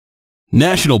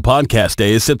National Podcast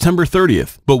Day is September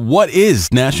 30th, but what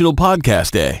is National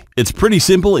Podcast Day? It's pretty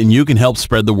simple and you can help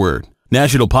spread the word.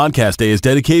 National Podcast Day is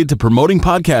dedicated to promoting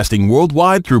podcasting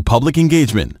worldwide through public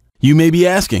engagement. You may be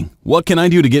asking, what can I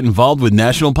do to get involved with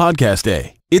National Podcast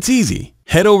Day? It's easy.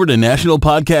 Head over to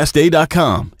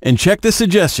nationalpodcastday.com and check the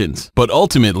suggestions, but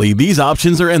ultimately these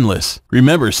options are endless.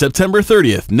 Remember September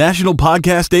 30th,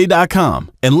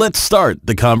 nationalpodcastday.com, and let's start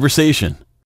the conversation.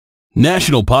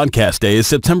 National Podcast Day is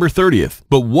September 30th,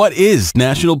 but what is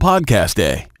National Podcast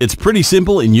Day? It's pretty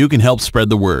simple and you can help spread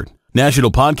the word. National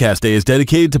Podcast Day is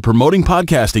dedicated to promoting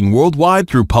podcasting worldwide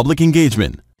through public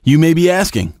engagement. You may be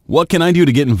asking, what can I do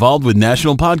to get involved with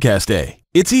National Podcast Day?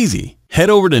 It's easy. Head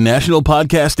over to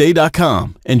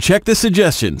nationalpodcastday.com and check the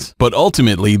suggestions, but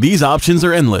ultimately these options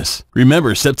are endless.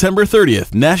 Remember September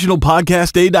 30th,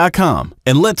 nationalpodcastday.com,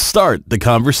 and let's start the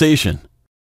conversation.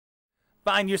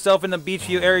 Find yourself in the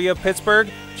Beachview area of Pittsburgh?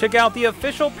 Check out the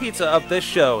official pizza of this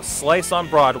show, Slice on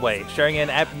Broadway, sharing an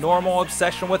abnormal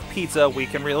obsession with pizza we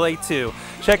can relate to.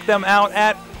 Check them out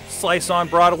at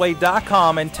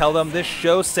sliceonbroadway.com and tell them this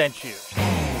show sent you.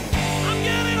 I'm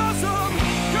getting awesome,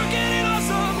 you're getting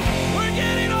awesome, we're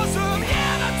getting awesome,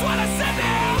 yeah, that's what I said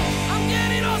now. I'm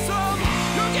getting awesome,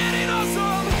 you're getting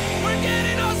awesome, we're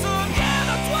getting awesome, yeah,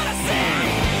 that's what I said.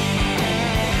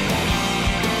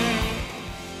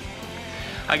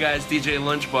 Hi guys, DJ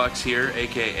Lunchbox here,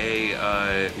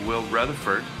 aka Will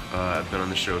Rutherford. I've been on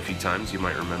the show a few times. You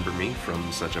might remember me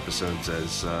from such episodes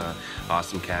as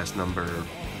AwesomeCast number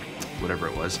whatever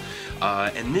it was.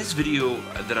 And this video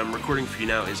that I'm recording for you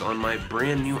now is on my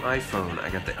brand new iPhone. I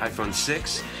got the iPhone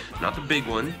 6, not the big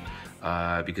one,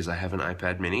 because I have an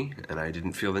iPad mini and I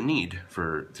didn't feel the need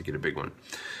to get a big one.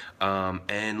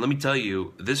 And let me tell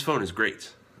you, this phone is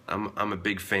great. I'm a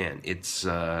big fan. It's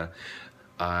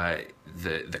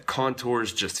the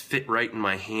contours just fit right in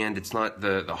my hand. It's not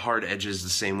the hard edges the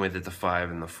same way that the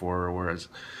 5 and the 4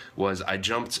 was. I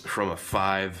jumped from a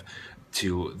 5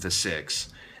 to the 6,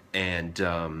 and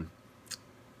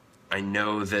I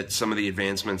know that some of the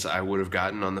advancements I would have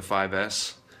gotten on the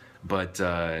 5S, but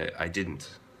I didn't,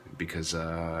 because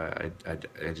I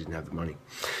didn't have the money.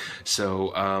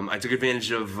 So I took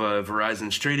advantage of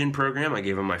Verizon's trade-in program. I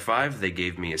gave them my 5, they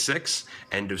gave me a 6,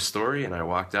 end of story, and I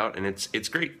walked out, and it's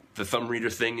great. The thumb reader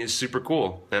thing is super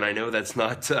cool, and I know that's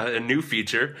not a new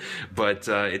feature, but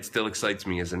it still excites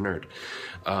me as a nerd.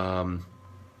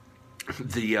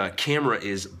 The camera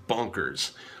is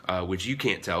bonkers, which you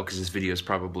can't tell because this video is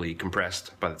probably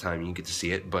compressed by the time you get to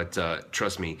see it, but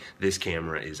trust me, this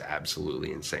camera is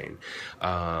absolutely insane.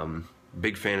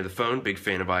 Big fan of the phone, big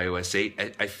fan of iOS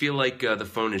 8. I feel like the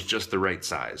phone is just the right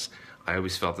size. I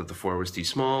always felt that the 4 was too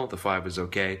small, the 5 was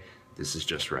okay. This is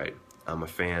just right. I'm a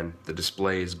fan. The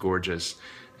display is gorgeous,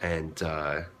 and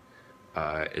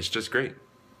it's just great.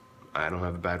 I don't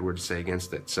have a bad word to say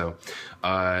against it. So,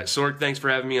 Sorg, thanks for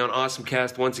having me on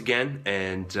AwesomeCast once again,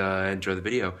 and enjoy the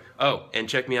video. Oh, and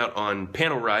check me out on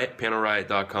Panel Riot,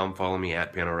 panelriot.com. Follow me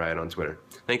at Panel Riot on Twitter.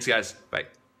 Thanks, guys. Bye.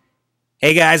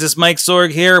 Hey guys, it's Mike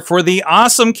Sorg here for the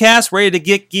AwesomeCast, ready to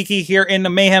get geeky here in the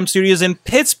Mayhem Studios in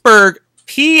Pittsburgh,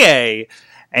 PA.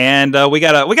 And we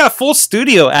got a full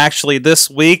studio actually this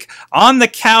week. On the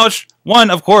couch,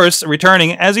 one of course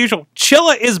returning as usual.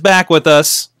 Chilla is back with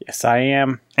us. Yes, I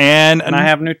am. And I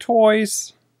have new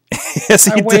toys. Yes,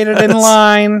 I waited in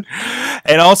line.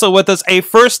 And also with us, a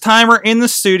first-timer in the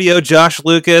studio, Josh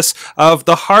Lucas of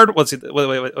the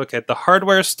the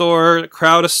hardware store,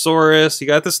 Crowdosaurus. You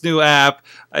got this new app.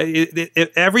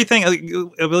 Everything. I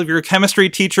believe you're a chemistry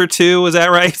teacher too. Is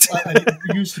that right?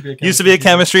 Used to be a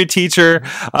chemistry teacher.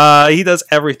 He does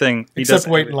everything. Except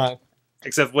wait in line.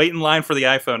 Except wait in line for the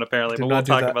iPhone, apparently. But we'll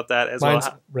talk about that as Mine's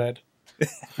well. red.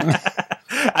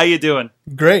 How you doing?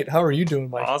 Great. How are you doing,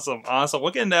 Mike? Awesome.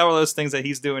 We'll get into all those things that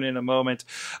he's doing in a moment.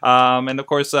 And of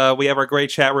course, we have our great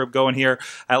chat room going here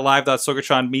at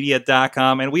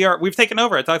live.sorgatronmedia.com. And we've taken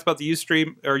over. I talked about the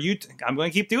Ustream, I'm going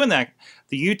to keep doing that.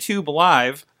 The YouTube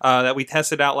Live that we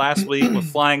tested out last week with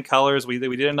flying colors. We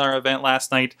did in our event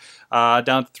last night down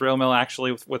at the Thrill Mill,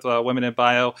 actually, with Women in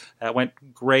Bio. That went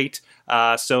great.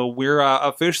 So we're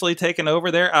officially taking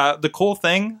over there. The cool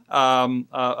thing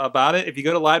about it, if you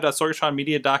go to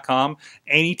live.sorgatronmedia.com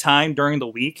anytime during the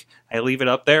week, I leave it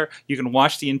up there. You can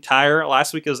watch the entire,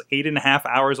 last week it was 8.5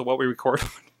 hours of what we recorded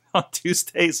on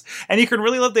Tuesdays, and you can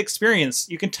really love the experience.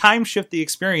 You can time shift the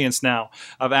experience now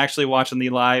of actually watching the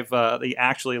live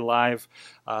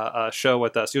show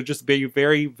with us. You'll just be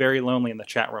very, very lonely in the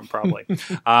chat room, probably.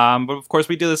 But of course,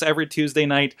 we do this every Tuesday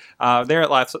night there at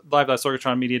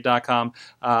live.sorgatronmedia.com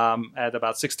at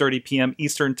about 6:30 p.m.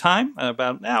 Eastern Time,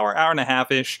 about an hour and a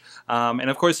half-ish. And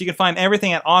of course, you can find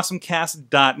everything at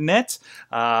awesomecast.net.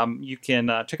 You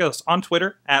can check us on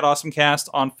Twitter at awesomecast,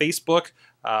 on Facebook,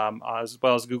 as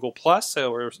well as Google+.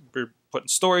 So we're putting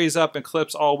stories up and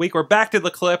clips all week. We're back to the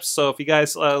clips, so if you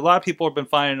guys, a lot of people have been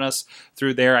finding us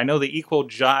through there. I know the Equal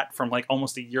Jot from like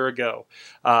almost a year ago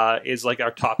is like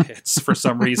our top hits for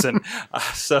some reason.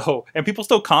 And people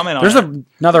still comment on it. There's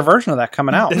another version of that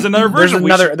coming out. There's another version.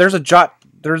 There's a Jot.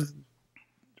 Was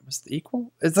the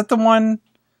Equal? Is that the one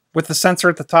with the sensor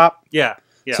at the top? Yeah.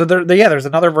 So there's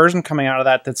another version coming out of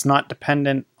that that's not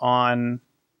dependent on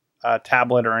a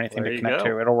tablet or anything to connect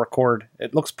to. It'll record.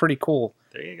 It looks pretty cool.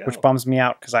 There you go. Which bums me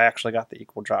out because I actually got the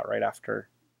Equal Jot right after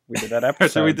we did that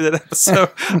episode.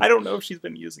 I don't know if she's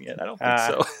been using it. I don't think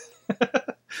so.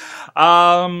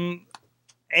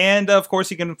 And of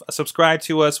course, you can subscribe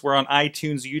to us. We're on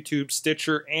iTunes, YouTube,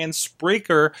 Stitcher, and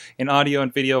Spreaker in audio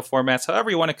and video formats, however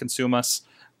you want to consume us.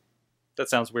 That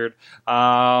sounds weird.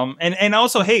 And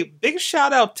also, hey, big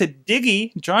shout out to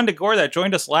Diggy, John DeGore, that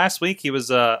joined us last week. He was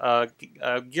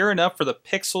gearing up for the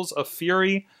Pixels of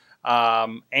Fury.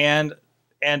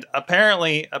 And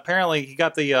apparently he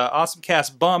got the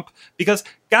AwesomeCast bump because,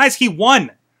 guys, he won.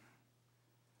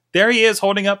 There he is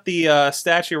holding up the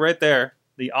statue right there,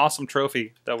 the awesome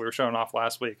trophy that we were showing off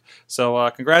last week. So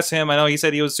congrats to him. I know he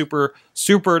said he was super,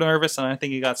 super nervous, and I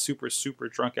think he got super, super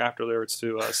drunk afterwards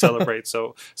to celebrate.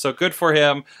 So good for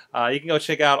him. You can go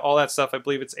check out all that stuff. I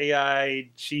believe it's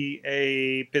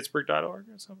AIGA-Pittsburgh.org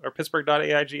or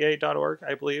Pittsburgh.aiga.org,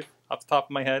 I believe, off the top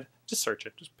of my head. Just search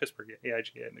it. Just Pittsburgh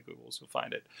AIGA in the Googles. You'll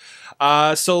find it.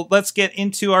 So let's get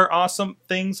into our awesome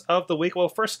things of the week. Well,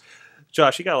 first,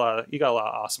 Josh, you got a lot of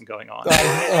awesome going on.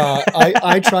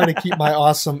 I try to keep my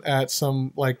awesome at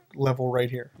some like level right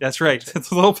here. That's right.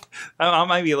 It's a little. I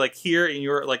might be like here, and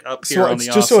you're like up here on the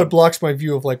just awesome. So it blocks my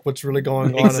view of like what's really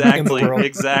going on. Exactly. In the world.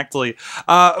 Exactly.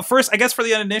 First, I guess for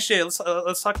the uninitiated,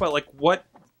 let's talk about like what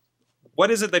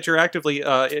is it that you're actively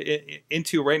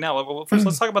into right now? Well, first,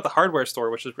 let's talk about the hardware store,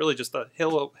 which is really just a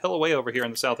hill away over here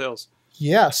in the South Hills.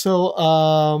 Yeah. So,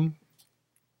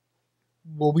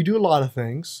 well, we do a lot of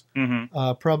things.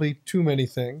 Mm-hmm. Probably too many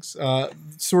things.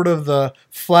 Sort of the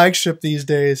flagship these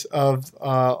days of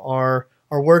our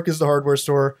work is the hardware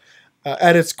store.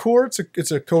 At its core,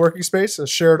 it's a co-working space, a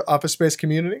shared office space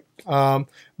community.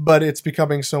 But it's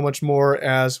becoming so much more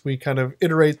as we kind of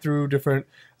iterate through different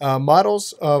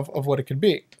models of what it can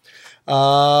be.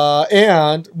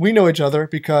 And we know each other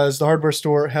because the hardware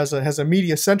store has a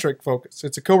media-centric focus.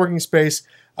 It's a co-working space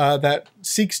that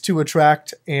seeks to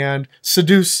attract and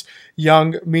seduce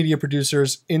young media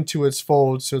producers into its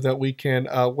fold so that we can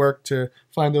work to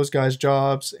find those guys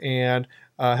jobs and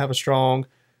have a strong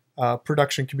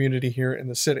production community here in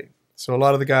the city. So a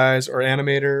lot of the guys are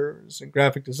animators and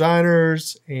graphic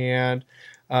designers and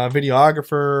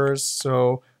videographers.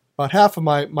 So about half of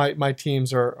my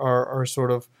teams are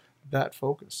sort of that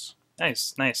focus.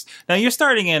 Nice. Now you're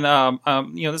starting in,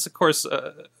 this of course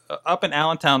up in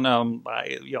Allentown.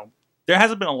 There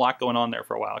hasn't been a lot going on there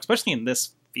for a while, especially in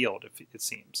this field. It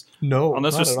seems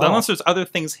unless there's other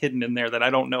things hidden in there that I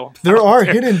don't know about. There are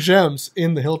hidden gems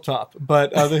in the Hilltop,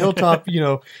 but the Hilltop,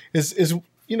 is the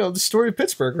story of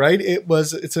Pittsburgh, right?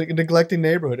 It's a neglected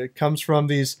neighborhood. It comes from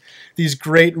these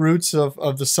great roots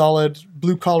of the solid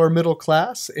blue collar middle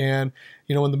class, and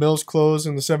when the mills closed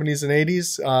in the 70s and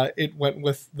 80s, it went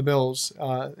with the mills,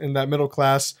 and that middle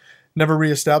class never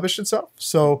reestablished itself.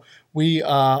 So we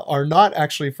are not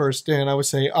actually first in. I would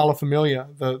say Alla Familia,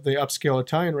 the upscale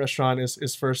Italian restaurant,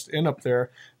 is first in up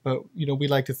there. But we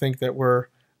like to think that we're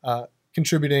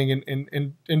contributing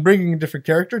and bringing a different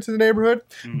character to the neighborhood.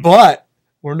 Mm-hmm. But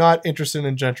we're not interested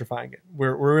in gentrifying it.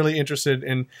 We're really interested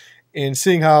in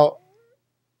seeing how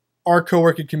our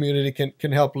co-working community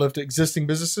can help lift existing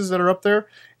businesses that are up there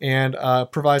and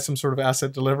provide some sort of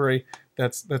asset delivery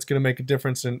that's going to make a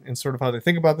difference in sort of how they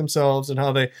think about themselves and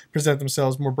how they present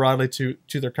themselves more broadly to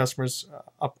their customers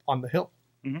up on the hill.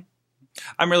 Mm-hmm.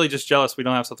 I'm really just jealous we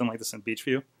don't have something like this in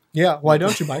Beachview. Yeah, why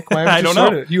don't you, Mike? Why I don't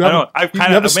know. You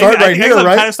have a start right here,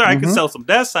 right? I could sell some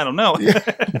desks. I don't know. Yeah.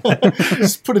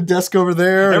 Just put a desk over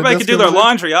there. Everybody can do their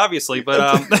laundry, obviously,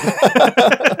 but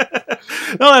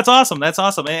No, that's awesome. That's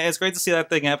awesome. And it's great to see that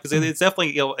thing happen because it's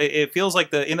definitely, it feels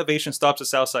like the innovation stops at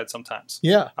Southside sometimes.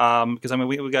 Yeah. Because I mean,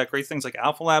 we got great things like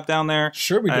Alpha Lab down there.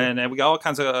 Sure we do. And we got all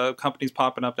kinds of companies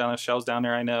popping up down there, shells down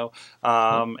there. I know.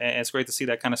 And it's great to see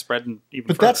that kind of spreading even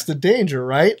But further. that's the danger,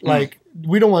 right? Like,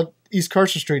 we don't want East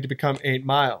Carson Street to become 8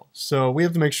 Mile. So we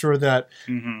have to make sure that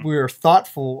we are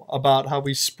thoughtful about how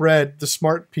we spread the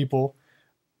smart people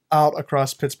out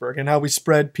across Pittsburgh and how we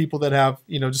spread people that have,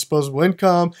 disposable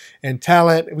income and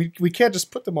talent. We can't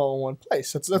just put them all in one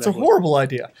place. That's a horrible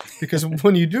idea, because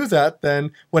when you do that,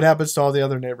 then what happens to all the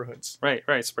other neighborhoods? Right.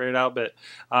 Spread it out a bit.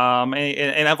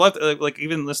 And I've loved, like,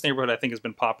 even this neighborhood, I think, has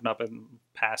been popping up in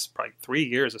past probably 3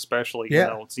 years, especially.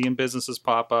 Seeing businesses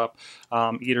pop up,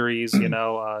 eateries.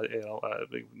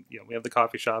 We have the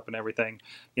coffee shop and everything.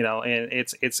 And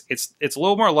it's a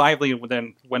little more lively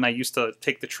than when I used to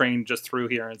take the train just through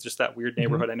here. And it's just that weird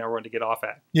neighborhood I never wanted to get off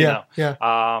at.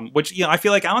 Which I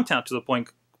feel like Allentown to the point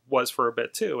was for a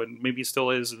bit too, and maybe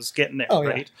still is getting there. Oh,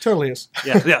 right? Yeah, totally is.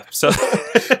 Yeah. So,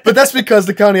 but that's because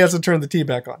the county hasn't turned the T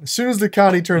back on. As soon as the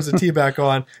county turns the T back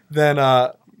on, then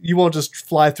you won't just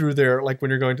fly through there like when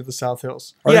you're going to the South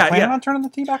Hills. Are they planning on turning the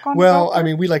T back on? Well, I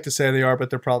mean, we like to say they are,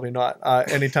 but they're probably not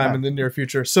anytime in the near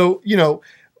future. So,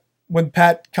 when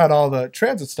Pat cut all the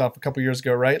transit stuff a couple years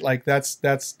ago, right? Like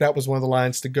that was one of the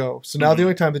lines to go. So now the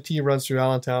only time the T runs through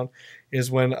Allentown is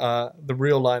when the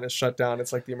real line is shut down.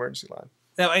 It's like the emergency line.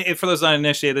 Now, for those not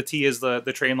initiated, the T is the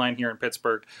train line here in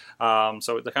Pittsburgh.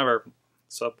 So the kind of our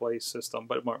subway system,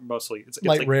 but mostly it's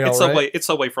light like, rail. It's subway. Right? It's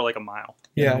subway for like a mile.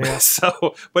 Yeah.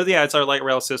 So, but yeah, it's our light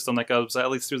rail system that goes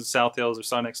at least through the South Hills or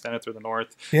some extended through the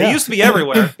north. Yeah. It used to be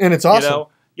everywhere, and it's awesome.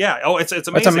 Yeah. Oh, it's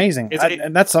amazing. It's amazing.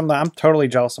 And that's something I'm totally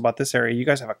jealous about this area. You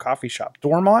guys have a coffee shop.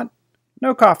 Dormont,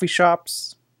 no coffee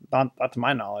shops, not to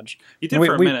my knowledge. You did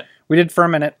for a minute. We did for a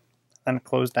minute, then it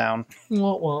closed down.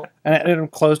 Well. And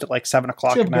it closed at like 7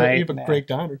 o'clock at night. You have a great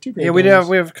diner, 2 great diners.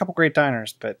 We have a couple great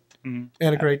diners, but and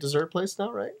a great dessert place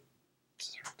now, right?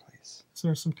 Dessert place. Is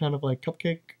there some kind of like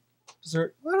cupcake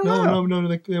dessert? I don't know.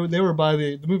 No. They were by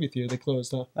the movie theater. They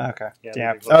closed, huh? Okay.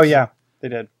 Yeah. Oh yeah, they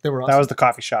did. They were awesome. That was the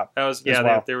coffee shop. That was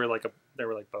well. They were like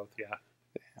both. Yeah.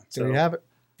 So there you have it.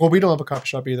 Well, we don't have a coffee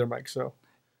shop either, Mike. So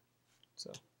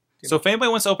if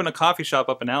anybody wants to open a coffee shop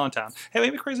up in Allentown, hey,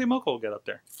 maybe Crazy Mocha will get up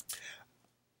there.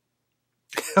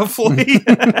 Hopefully.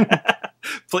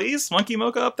 Please, Monkey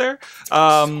Mocha up there.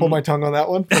 Hold my tongue on that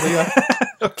one.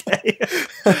 Okay.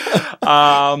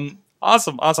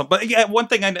 Awesome. But yeah, one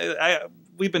thing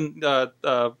we've been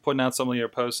putting out some of your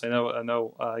posts. I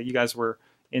know you guys were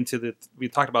into we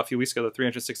talked about a few weeks ago, the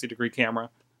 360-degree camera.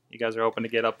 You guys are hoping to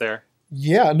get up there.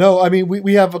 Yeah, no, I mean,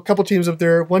 we have a couple teams up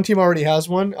there. One team already has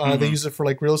one. They use it for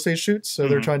like real estate shoots. So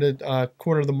they're trying to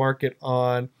corner the market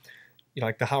on,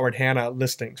 like the Howard Hanna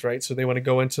listings, right? So they want to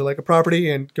go into like a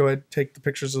property and go ahead and take the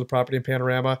pictures of the property in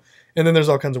panorama. And then there's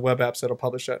all kinds of web apps that'll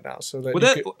publish that now. So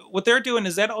that what they're doing,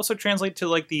 is that also translate to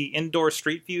like the indoor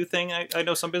street view thing I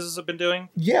know some businesses have been doing?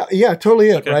 Yeah, totally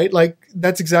it, okay. Right? Like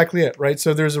that's exactly it, right?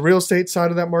 So there's a real estate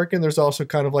side of that market, and there's also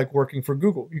kind of like working for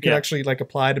Google. You can actually like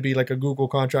apply to be like a Google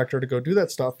contractor to go do that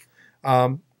stuff.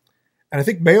 And I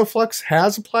think Mayoflux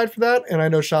has applied for that, and I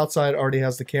know Shoutside already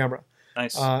has the camera.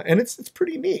 Nice. And it's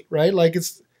pretty neat, right? Like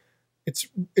it's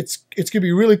gonna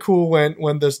be really cool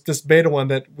when this beta one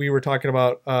that we were talking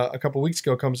about a couple weeks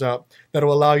ago comes out,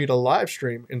 that'll allow you to live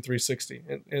stream in 360.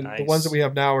 And nice. The ones that we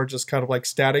have now are just kind of like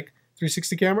static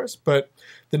 360 cameras, but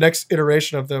the next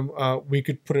iteration of them, we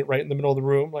could put it right in the middle of the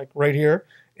room, like right here,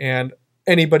 and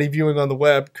anybody viewing on the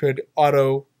web could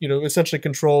essentially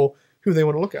control who they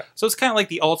want to look at. So it's kind of like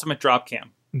the ultimate drop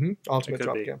cam. Mm-hmm. Ultimate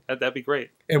drop cam. That'd be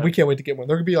great. And we can't wait to get one.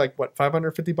 They're gonna be like what,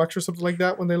 $550 or something like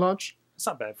that when they launch. It's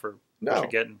not bad for what you're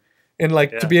getting. And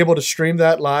to be able to stream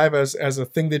that live as a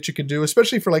thing that you can do,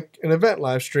 especially for like an event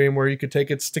live stream where you could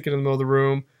take it, stick it in the middle of the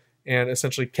room, and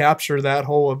essentially capture that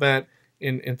whole event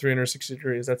in 360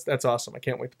 degrees. That's awesome. I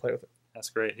can't wait to play with it. That's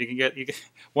great. You get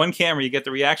one camera, you get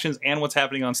the reactions and what's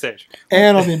happening on stage.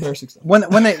 And all the embarrassing stuff.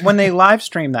 When they live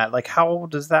stream that, like how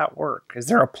does that work? Is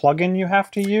there a plugin you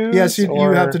have to use? Yes, you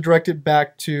have to direct it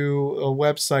back to a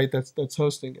website that's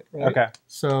hosting it. Right? Okay.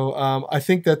 So I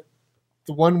think that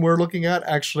the one we're looking at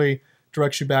actually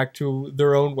directs you back to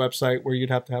their own website where you'd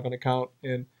have to have an account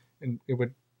and it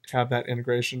would have that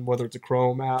integration, whether it's a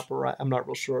Chrome app or I'm not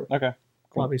real sure. Okay.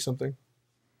 Cool. Probably something.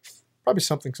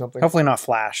 Hopefully not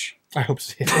Flash. I hope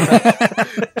so.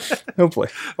 Hopefully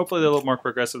they're a little more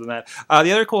progressive than that.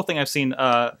 The other cool thing I've seen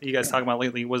you guys talking about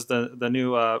lately was the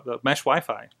new the mesh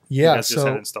Wi-Fi. Yeah, you guys just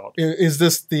had installed. Is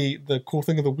this the cool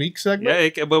thing of the week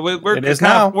segment? Yeah, but we're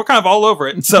kind of all over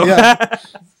it. So yeah.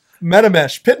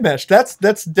 MetaMesh, PitMesh.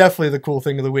 That's definitely the cool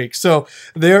thing of the week. So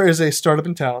there is a startup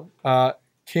in town,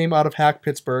 came out of Hack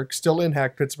Pittsburgh, still in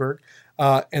Hack Pittsburgh,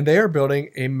 and they are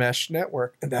building a mesh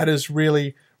network, and that is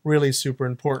really, really super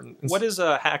important. What is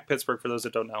Hack Pittsburgh for those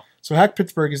that don't know? So Hack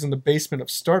Pittsburgh is in the basement of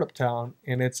Startup Town,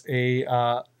 and it's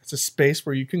a space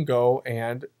where you can go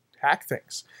and hack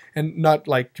things, and not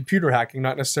like computer hacking,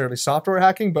 not necessarily software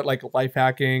hacking, but like life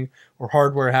hacking or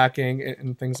hardware hacking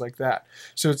and things like that.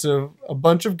 So it's a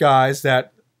bunch of guys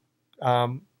that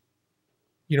have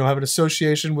an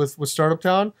association with Startup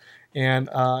Town and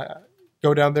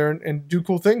go down there and do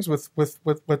cool things with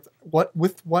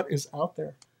what is out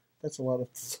there. That's a lot of.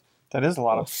 That is a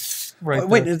lot of. Right.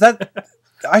 Wait, there. is that?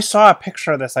 I saw a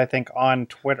picture of this, I think, on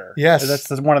Twitter. Yes.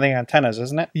 That's one of the antennas,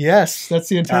 isn't it? Yes, that's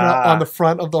the antenna on the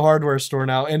front of the hardware store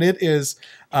now, and it is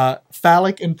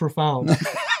phallic and profound.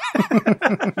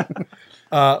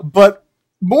 But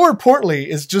more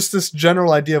importantly is just this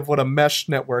general idea of what a mesh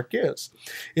network is.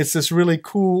 It's this really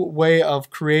cool way of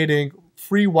creating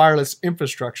free wireless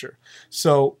infrastructure.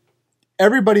 So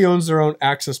everybody owns their own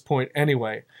access point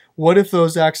anyway. What if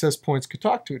those access points could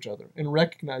talk to each other and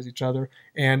recognize each other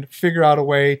and figure out a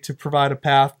way to provide a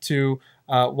path to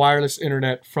wireless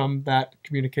internet from that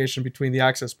communication between the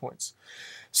access points?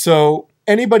 So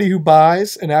anybody who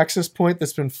buys an access point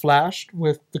that's been flashed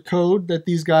with the code that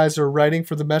these guys are writing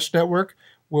for the mesh network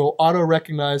will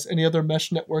auto-recognize any other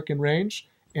mesh network in range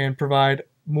and provide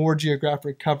more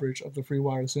geographic coverage of the free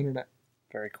wireless internet.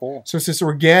 Very cool. So it's this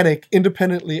organic,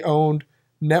 independently owned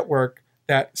network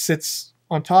that sits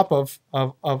on top of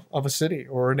a city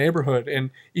or a neighborhood,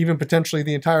 and even potentially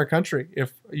the entire country.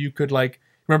 If you could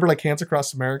remember Hands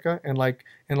Across America and like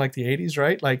the 80s,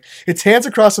 right? Like it's Hands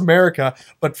Across America,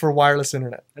 but for wireless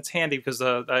internet. That's handy because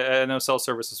I know cell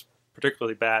service is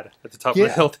particularly bad at the top of the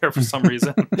hill there for some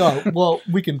reason. No, well,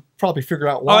 we can probably figure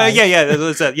out why. Oh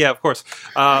yeah, of course.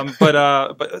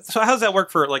 But so how does that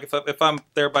work for if I'm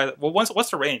there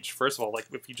what's the range first of all? Like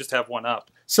if you just have one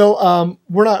up. So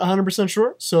we're not 100%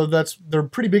 sure. So they're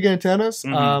pretty big antennas,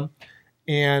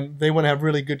 and they want to have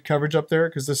really good coverage up there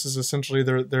because this is essentially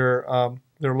their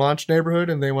launch neighborhood,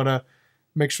 and they want to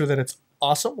make sure that it's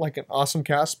awesome, like an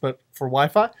AwesomeCast, but for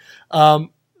Wi-Fi.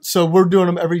 So we're doing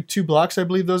them every 2 blocks. I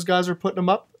believe those guys are putting them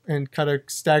up and kind of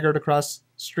staggered across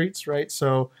streets, right?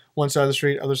 So one side of the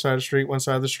street, other side of the street, one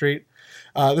side of the street.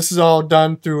 This is all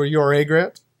done through a URA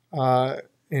grant.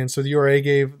 And so the URA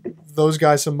gave those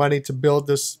guys some money to build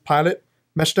this pilot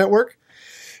mesh network.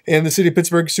 And the city of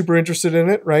Pittsburgh is super interested in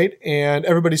it, right? And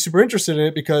everybody's super interested in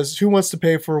it because who wants to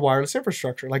pay for wireless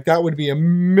infrastructure? Like that would be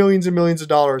millions and millions of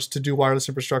dollars to do wireless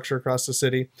infrastructure across the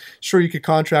city. Sure, you could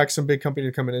contract some big company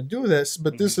to come in and do this,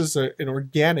 but this is an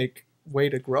organic way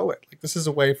to grow it. Like this is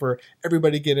a way for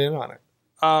everybody to get in on it.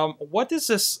 What does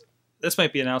this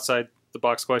might be an outside the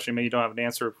box question. Maybe you don't have an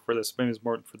answer for this. Maybe it's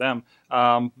more for them.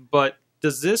 But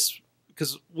does this,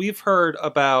 because we've heard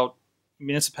about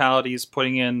municipalities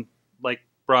putting in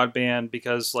broadband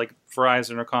because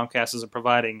Verizon or Comcast isn't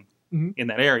providing in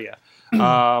that area.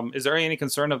 Is there any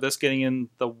concern of this getting in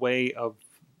the way of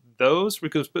those?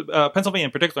 Because Pennsylvania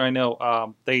in particular, I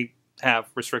know they have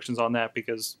restrictions on that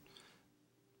because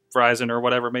Verizon or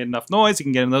whatever made enough noise. You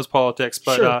can get in those politics,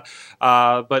 but sure.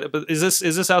 But is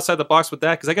this outside the box with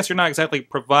that? Because I guess you're not exactly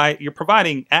you're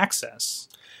providing access.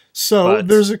 So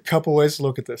there's a couple ways to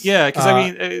look at this. Yeah, because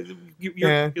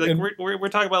we're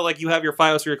talking about you have your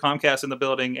Fios or your Comcast in the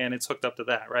building and it's hooked up to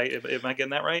that, right? Am I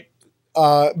getting that right?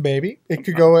 Maybe it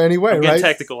could go any way, I'm getting right?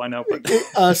 technical, I know.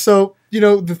 But so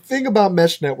the thing about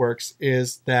mesh networks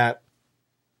is that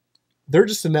they're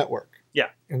just a network.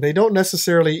 Yeah, and they don't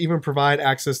necessarily even provide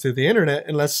access to the internet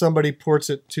unless somebody ports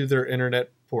it to their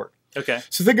internet port. Okay.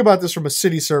 So think about this from a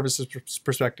city services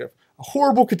perspective. A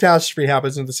horrible catastrophe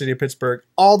happens in the city of Pittsburgh.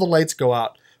 All the lights go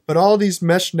out, but all these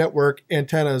mesh network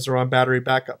antennas are on battery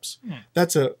backups.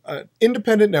 That's an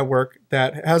independent network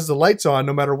that has the lights on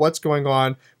no matter what's going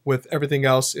on with everything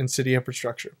else in city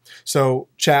infrastructure. So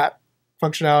chat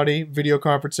functionality, video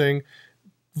conferencing,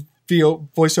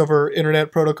 voice over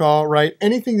internet protocol, right?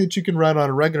 Anything that you can run on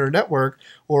a regular network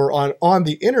or on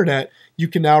the internet, you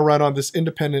can now run on this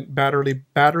independent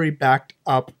battery backed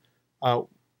up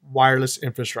wireless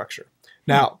infrastructure.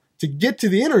 Now, to get to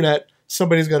the internet,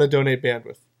 somebody's got to donate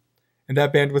bandwidth. And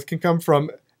that bandwidth can come from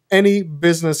any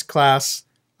business class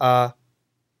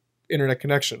internet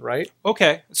connection, right?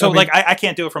 Okay. So I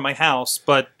can't do it from my house,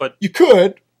 but you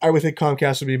could. I would think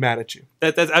Comcast would be mad at you.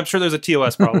 I'm sure there's a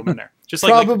TOS problem in there. Just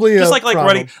probably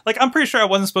running. I'm pretty sure I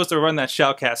wasn't supposed to run that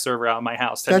Shoutcast server out of my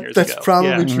house 10 years ago. That's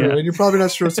probably true, and you're probably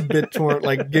not sure it's a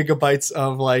BitTorrent gigabytes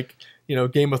of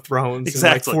Game of Thrones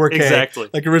Exactly. and like 4K, Exactly.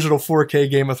 like original 4K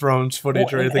Game of Thrones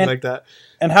footage or anything like that.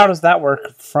 And how does that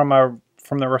work from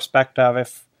the respect of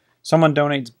if someone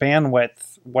donates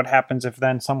bandwidth, what happens if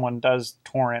then someone does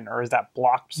torrent, or is that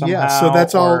blocked somehow? Yeah, so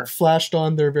that's all flashed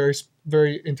on there very,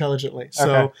 very intelligently.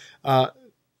 So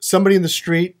somebody in the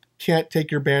street can't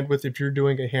take your bandwidth if you're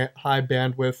doing a high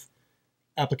bandwidth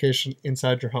application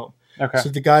inside your home. Okay. So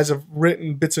the guys have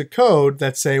written bits of code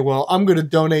that say, well, I'm going to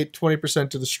donate 20%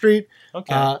 to the street.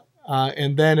 Okay.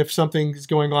 And then if something is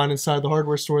going on inside the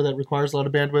hardware store that requires a lot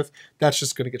of bandwidth, that's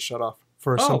just going to get shut off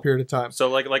for some period of time. So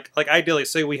like ideally,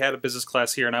 say we had a business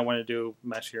class here and I want to do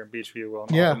mesh here in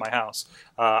Beachview in my house.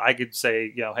 I could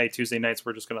say, hey, Tuesday nights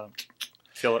we're just going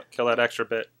to kill that extra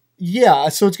bit. Yeah,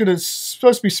 so it's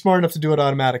supposed to be smart enough to do it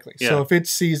automatically. Yeah. So if it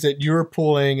sees that you're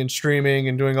pulling and streaming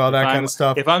and doing all that kind of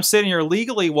stuff, if I'm sitting here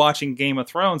legally watching Game of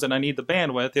Thrones and I need the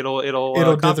bandwidth, it'll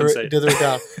compensate. dither it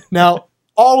down. Now,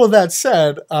 all of that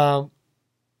said,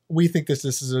 we think this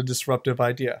is a disruptive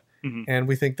idea. Mm-hmm. And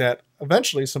we think that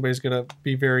eventually somebody's going to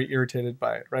be very irritated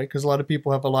by it, right? Because a lot of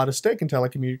people have a lot of stake in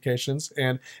telecommunications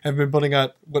and have been building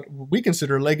out what we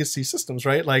consider legacy systems,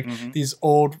 right? Like these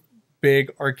old,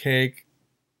 big, archaic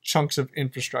chunks of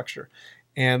infrastructure.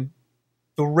 And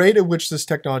the rate at which this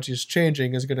technology is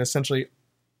changing is going to essentially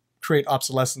create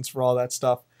obsolescence for all that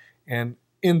stuff. And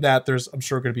in that, there's, I'm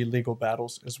sure, going to be legal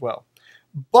battles as well.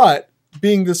 But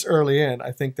being this early in,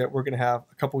 I think that we're going to have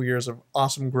a couple years of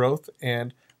awesome growth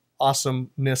and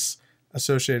awesomeness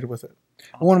associated with it.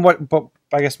 But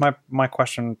I guess my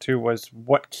question too was,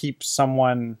 what keeps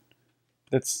someone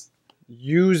that's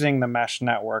using the mesh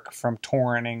network from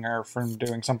torrenting or from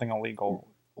doing something illegal?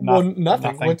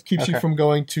 Nothing. What keeps you from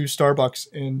going to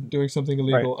Starbucks and doing something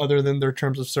illegal other than their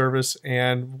terms of service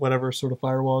and whatever sort of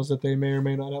firewalls that they may or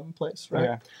may not have in place,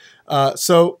 right? Yeah.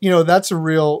 So, that's a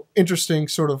real interesting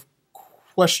sort of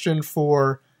question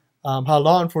for how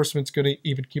law enforcement's going to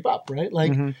even keep up, right?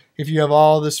 Like, if you have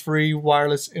all this free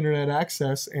wireless internet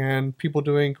access and people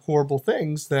doing horrible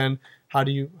things, then how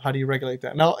do you regulate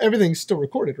that? Now, everything's still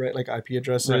recorded, right? Like IP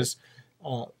addresses,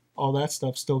 all that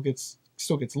stuff still gets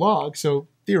logged. So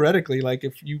theoretically, like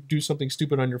if you do something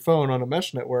stupid on your phone on a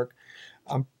mesh network,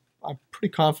 I'm pretty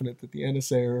confident that the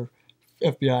NSA or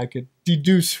FBI could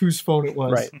deduce whose phone it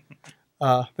was. Right.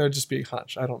 That would just be a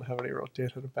hunch. I don't have any real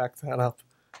data to back that up.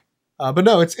 But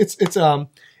no, it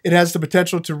has the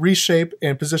potential to reshape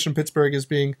and position Pittsburgh as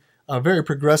being a very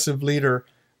progressive leader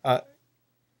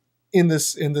in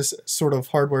this sort of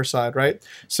hardware side, right?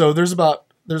 So there's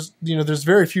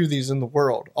very few of these in the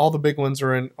world. All the big ones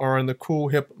are in the cool,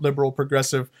 hip, liberal,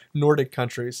 progressive Nordic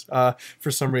countries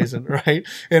for some reason, right?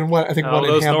 And one in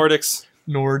Nordics.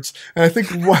 Nords, and I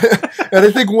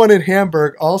think one in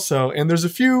Hamburg also. And there's a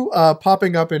few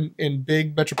popping up in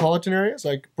big metropolitan areas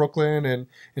like Brooklyn and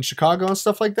Chicago and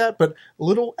stuff like that. But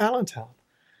little Allentown,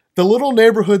 the little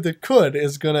neighborhood that could,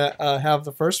 is going to have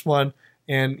the first one.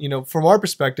 And from our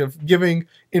perspective, giving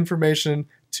information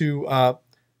to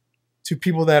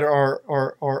people that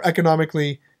are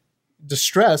economically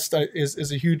distressed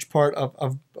is a huge part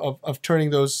of turning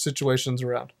those situations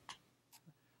around.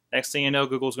 Next thing you know,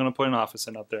 Google's going to put an office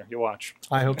in up there. You watch.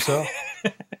 I hope so.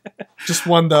 Just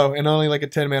one, though, and only like a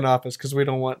 10-man office, because we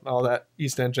don't want all that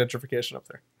East End gentrification up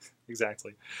there.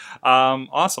 Exactly.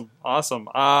 Awesome.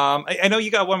 I know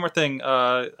you got one more thing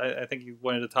I think you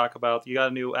wanted to talk about. You got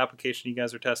a new application you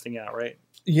guys are testing out, right?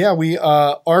 Yeah,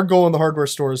 our goal in the hardware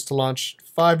store is to launch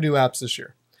 5 new apps this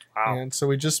year. Wow. And so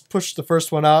we just pushed the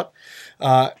first one out.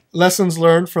 Lessons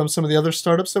learned from some of the other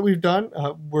startups that we've done.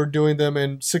 We're doing them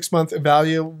in 6-month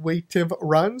evaluative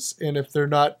runs. And if they're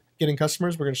not getting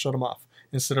customers, we're going to shut them off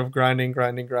instead of grinding.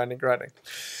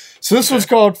 So this one's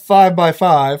called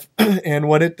 5x5. And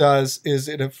what it does is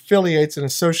it affiliates and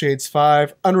associates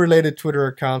 5 unrelated Twitter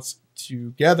accounts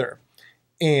together.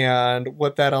 And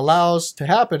what that allows to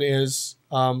happen is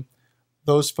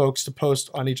those folks to post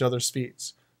on each other's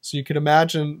feeds. So you can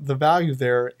imagine the value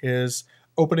there is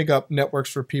opening up networks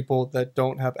for people that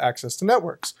don't have access to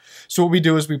networks. So what we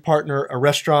do is we partner a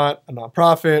restaurant, a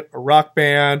nonprofit, a rock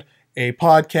band, a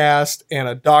podcast, and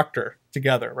a doctor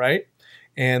together, right?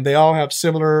 And they all have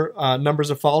similar numbers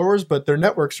of followers, but their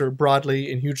networks are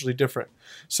broadly and hugely different.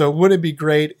 So wouldn't it be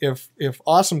great if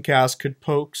AwesomeCast could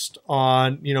post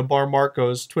on, Bar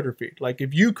Marco's Twitter feed? Like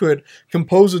if you could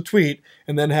compose a tweet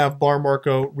and then have Bar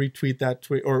Marco retweet that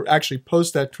tweet, or actually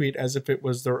post that tweet as if it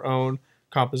was their own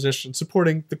composition,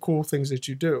 supporting the cool things that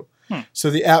you do. So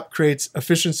the app creates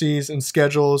efficiencies and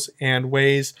schedules and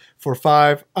ways for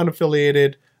 5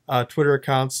 unaffiliated Twitter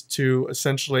accounts to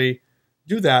essentially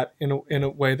do that in a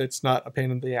way that's not a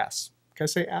pain in the ass. Can I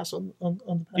say ass on the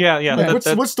podcast? Yeah.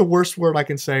 Like, what's the worst word I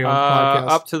can say on the podcast?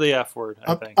 Up to the F word,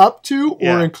 I think. Up to or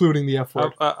Yeah. inclling the F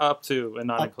word? Up to and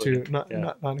not Up including. to, not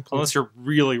including. Unless you're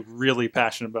really, really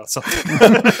passionate about something.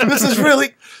 This is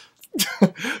really...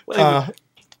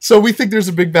 So we think there's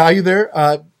a big value there.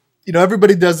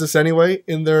 Everybody does this anyway.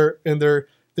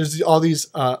 There's all these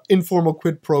informal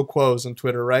quid pro quos on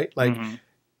Twitter, right? Like,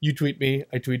 you tweet me,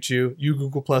 I tweet you. You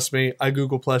Google plus me, I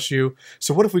Google plus you.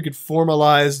 So what if we could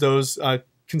formalize those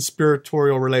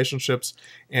conspiratorial relationships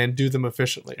and do them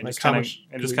efficiently? And like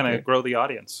just kind of grow the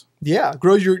audience. Yeah,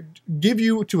 give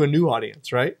you to a new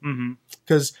audience, right? Mm-hmm.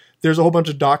 Because there's a whole bunch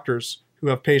of doctors who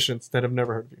have patients that have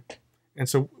never heard of you. And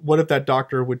so what if that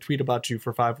doctor would tweet about you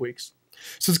for 5 weeks?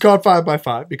 So it's called 5 by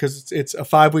 5 because it's a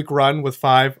 5-week run with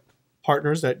 5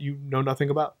 partners that you know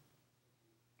nothing about.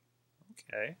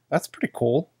 Okay. That's pretty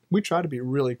cool. We try to be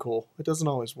really cool. It doesn't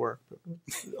always work. But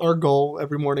our goal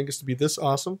every morning is to be this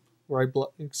awesome, where I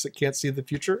can't see the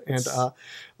future, and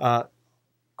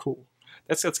cool.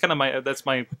 That's kind of my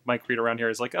creed around here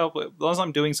is like, oh, as long as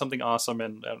I'm doing something awesome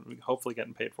and hopefully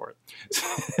getting paid for it.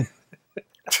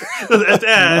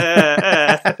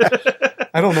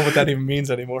 I don't know what that even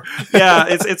means anymore. Yeah,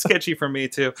 it's sketchy for me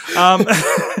too.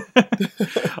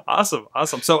 Awesome.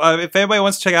 So if anybody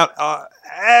wants to check out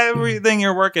everything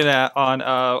you're working on,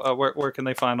 where can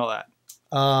they find all that?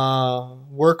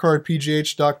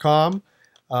 Workhardpgh.com,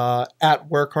 at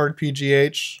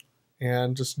workhardpgh,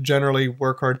 and just generally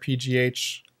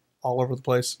workhardpgh all over the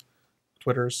place.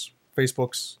 Twitters,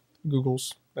 Facebooks,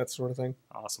 Googles, that sort of thing.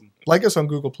 Awesome. Like us on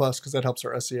Google Plus because that helps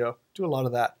our SEO. Do a lot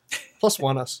of that.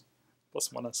 +1 us.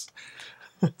 +1 us.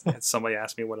 Somebody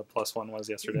asked me what a +1 was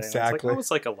yesterday. Exactly. And I was like, oh,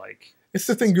 it's like a like. It's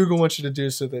the thing Google wants you to do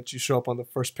so that you show up on the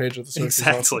first page of the search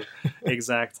results.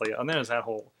 Exactly. And there's that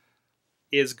whole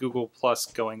is Google Plus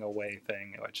going away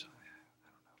thing, which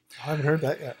I haven't heard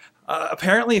that yet.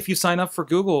 Apparently, if you sign up for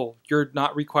Google, you're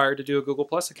not required to do a Google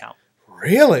Plus account.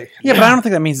 Really? Yeah, but I don't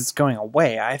think that means it's going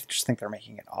away. I just think they're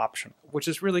making it optional. Which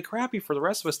is really crappy for the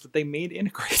rest of us that they made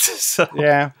integrate. So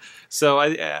yeah. So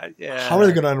how are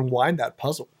they going to unwind that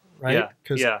puzzle, right? Yeah.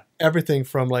 Because everything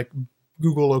from like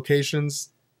Google locations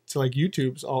to like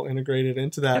YouTube's all integrated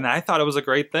into that. And I thought it was a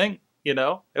great thing. It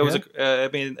was.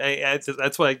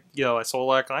 That's why I sold a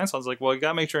lot of clients. I was like, well, you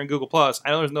gotta make sure in Google Plus. I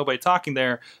know there's nobody talking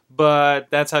there, but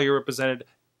that's how you're represented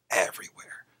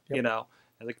everywhere. Yep.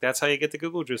 Like that's how you get the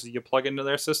Google juice. You plug into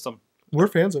their system. We're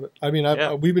fans of it. I mean,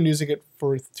 we've been using it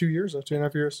for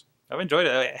 2.5 years. I've enjoyed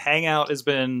it. Hangout has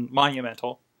been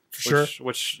monumental. Sure.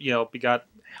 Which we got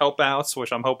help outs,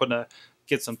 which I'm hoping to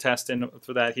get some test in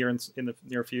for that here in the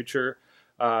near future.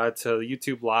 To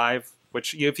YouTube Live,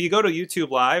 which if you go to YouTube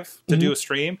Live to do a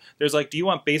stream, there's like, do you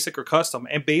want basic or custom?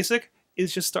 And basic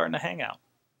is just starting to hang out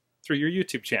through your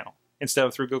YouTube channel instead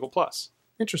of through Google Plus.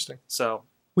 Interesting. So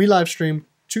we live stream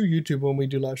to YouTube when we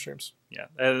do live streams. Yeah,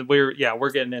 and we're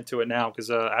getting into it now because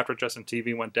after Justin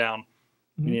TV went down,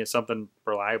 we needed something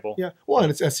reliable. Yeah, well, and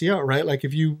it's SEO, right? Like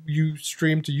if you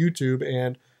stream to YouTube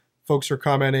and folks are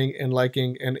commenting and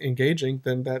liking and engaging,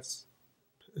 then that's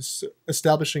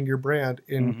establishing your brand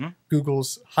in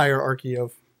Google's hierarchy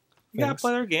of things. You gotta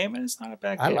play their game, and it's not a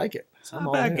bad game. I like it. It's not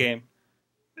a bad game.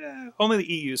 Only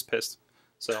the EU's pissed.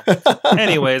 So,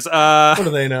 anyways, what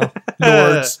do they know?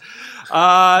 Lords.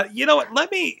 You know what?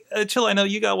 Let me chill. I know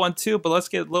you got one too, but let's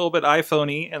get a little bit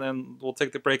iPhone-y, and then we'll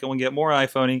take the break and we'll get more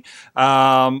iPhone-y.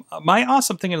 My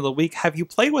awesome thing of the week. Have you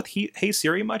played with Hey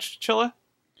Siri much, Chilla?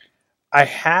 I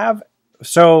have.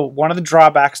 So one of the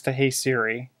drawbacks to Hey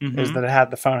Siri is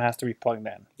that the phone has to be plugged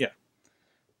in. Yeah.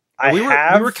 We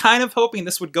were kind of hoping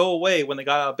this would go away when they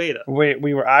got out of beta.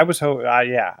 I was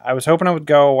hoping it would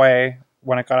go away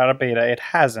when it got out of beta. It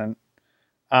hasn't.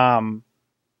 I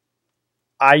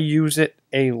use it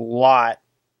a lot,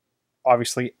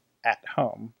 obviously at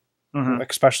home,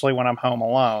 especially when I'm home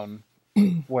alone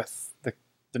with the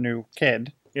new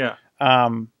kid. Yeah.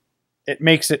 It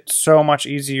makes it so much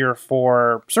easier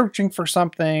for searching for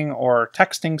something or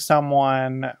texting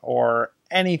someone or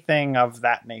anything of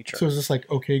that nature. So is this like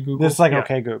OK Google? This is like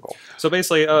OK Google. So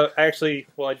basically, I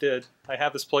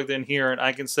have this plugged in here, and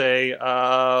I can say,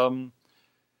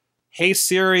 "Hey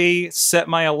Siri, set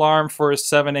my alarm for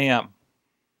 7 a.m."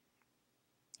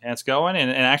 And it's going, and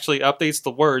actually updates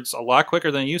the words a lot quicker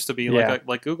than it used to be,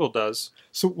 like Google does.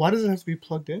 So why does it have to be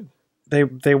plugged in?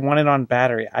 They want it on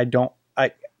battery.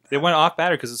 They went off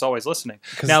battery because it's always listening.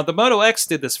 Now the Moto X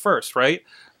did this first, right?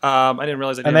 I didn't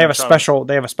realize. They have a special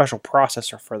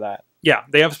processor for that. Yeah,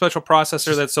 they have a special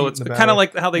processor that, so eating it's the kind of battery.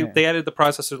 like how Yeah. they added the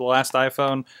processor to the last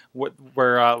iPhone,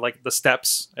 where like the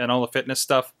steps and all the fitness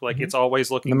stuff, like it's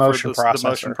always looking The motion for the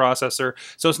motion processor,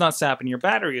 so it's not sapping your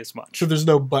battery as much. So there's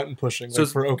no button pushing. So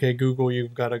Like for OK Google,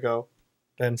 you've got to go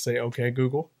then say OK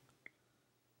Google.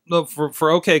 No,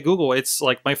 for OK Google, it's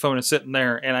like my phone is sitting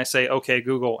there and I say OK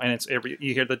Google, and it's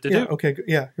you hear the Yeah. Okay.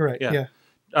 Yeah. You're right. Yeah. Yeah.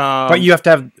 But you have to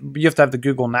have the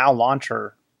Google Now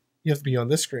launcher. You have to be on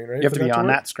this screen, right? You have for to be that on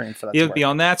work? that screen for that. you to have to be work.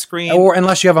 on that screen, or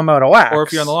unless you have a Moto X, or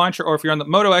if you're on the launcher, or if you're on the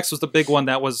Moto X was the big one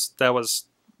that was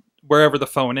wherever the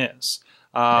phone is.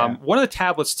 One of the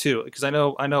tablets too, because I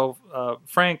know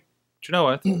Frank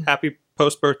Genoa, happy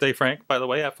post birthday Frank, by the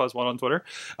way, at Fuzz1 on Twitter.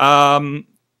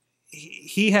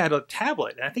 He had a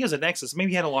tablet, and I think it was a Nexus. Maybe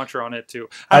he had a launcher on it too.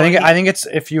 I think it's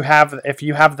if you have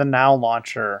the Now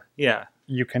launcher, Yeah,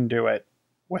 you can do it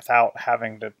without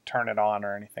having to turn it on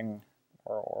or anything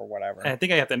or whatever. and I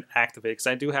think I have to activate because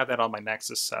I do have that on my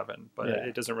Nexus 7, but Yeah.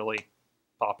 it doesn't really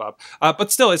pop up.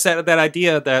 But still, it's that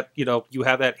idea that you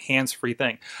have that hands-free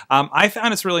thing. I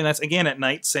found it's really nice. Again, at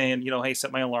night, saying hey,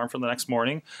 set my alarm for the next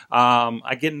morning.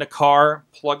 I get in the car,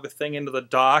 plug the thing into the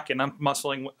dock, and I'm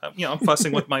I'm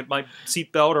fussing with my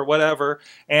seat belt or whatever,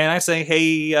 and I say,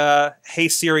 hey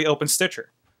Siri, open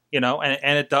Stitcher.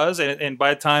 And it does, and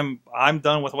by the time I'm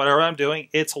done with whatever I'm doing,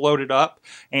 it's loaded up,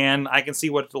 and I can see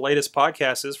what the latest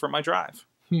podcast is for my drive.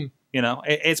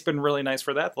 It's been really nice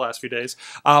for that the last few days.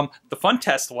 The fun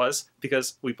test was,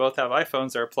 because we both have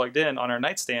iPhones that are plugged in on our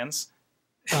nightstands,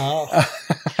 Oh.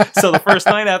 so the first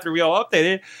night after we all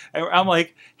updated, I'm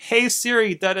like, hey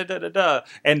Siri, da-da-da-da-da,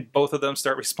 and both of them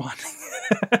start responding.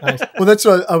 Nice. Well, that's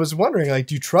what I was wondering. Like,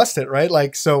 do you trust it, right?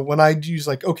 Like, so when I use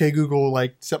like OK Google,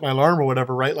 like set my alarm or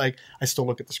whatever, right? Like, I still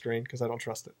look at the screen because I don't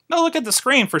trust it. No, look at the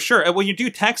screen for sure. And when you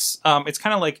do text, it's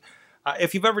kind of like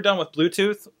if you've ever done with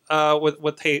Bluetooth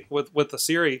with the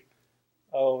Siri.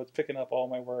 Oh, it's picking up all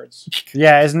my words.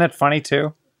 Yeah, isn't it funny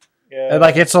too? Yeah,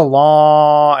 Like it's a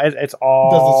long. It's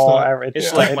all. Doesn't stop.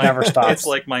 it's It like never stops. It's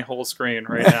like my whole screen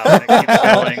right now, and it keeps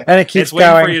going. And it keeps it's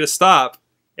waiting for going. you to stop,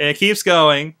 and it keeps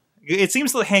going. It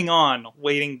seems to hang on,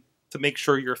 waiting to make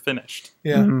sure you're finished.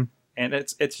 Yeah. Mhm. And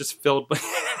it's just filled.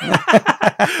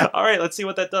 All right, let's see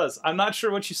what that does. I'm not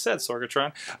sure what you said,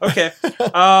 Sorgatron. Okay.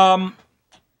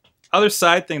 Other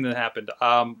side thing that happened.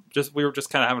 We were just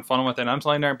kind of having fun with it. And I'm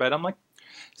lying there in bed. I'm like,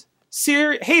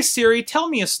 Siri, hey Siri, tell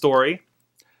me a story.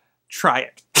 Try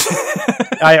it.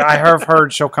 I have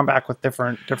heard she'll come back with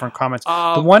different comments.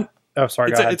 The one oh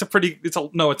sorry, go ahead.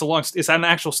 It's an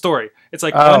actual story. It's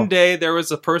like Oh. one day there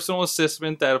was a personal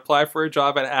assistant that applied for a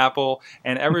job at Apple,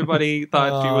 and everybody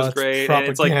thought she was it's great. And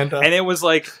it's like, propaganda. and it was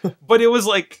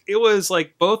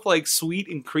like both like sweet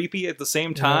and creepy at the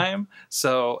same time.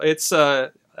 So it's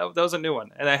that was a new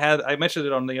one, and I mentioned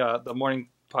it on the morning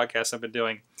podcast I've been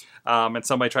doing. And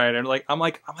somebody tried it, and I'm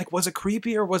like, was it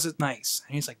creepy or was it nice?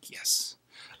 And he's like, yes.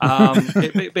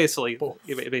 Basically,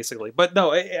 but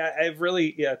no, I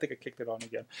really, I think I kicked it on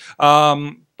again.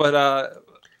 But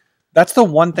That's the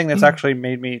one thing that's actually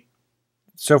made me.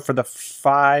 So for the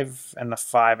 5 and the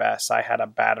 5S, I had a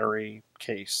battery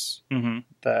case,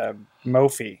 the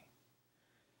Mophie.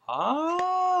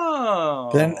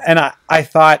 Oh, And I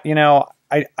thought,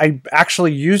 I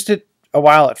actually used it a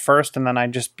while at first, and then I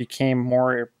just became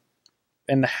more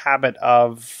in the habit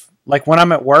of, like, when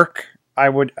I'm at work,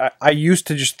 I used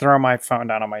to just throw my phone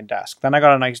down on my desk. Then I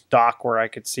got a nice dock where I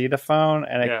could see the phone,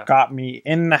 and it got me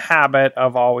in the habit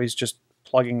of always just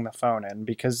plugging the phone in,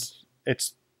 because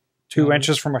it's 2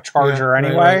 inches from a charger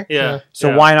anyway. Right. yeah.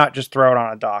 So why not just throw it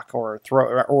on a dock or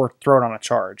throw it on a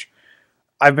charge?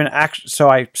 So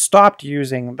I stopped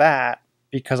using that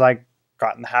because I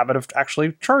got in the habit of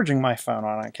actually charging my phone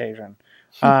on occasion.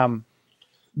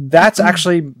 That's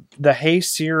actually, the Hey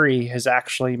Siri has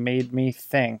actually made me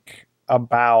think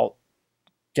about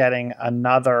getting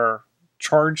another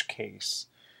charge case,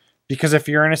 because if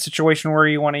you're in a situation where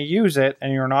you want to use it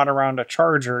and you're not around a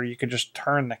charger, you could just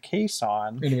turn the case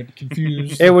on. And it would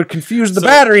confuse. It would confuse the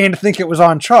battery and think it was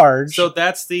on charge. So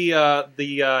that's the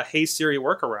Hey Siri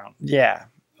workaround. Yeah.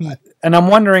 And I'm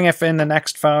wondering if in the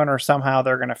next phone or somehow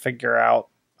they're going to figure out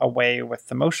a way with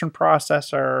the motion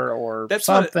processor or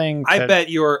something. I bet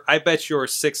your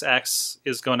 6X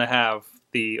is going to have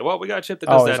we got a chip that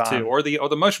does that too, or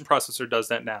the motion processor does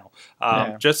that now,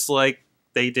 just like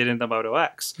they did in the Moto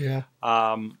X. Yeah.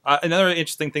 Another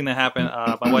interesting thing that happened.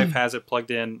 My wife has it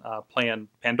plugged in, playing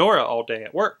Pandora all day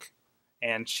at work,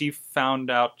 and she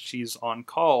found out she's on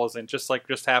calls, and just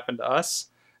happened to us.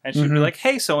 And she'd be like,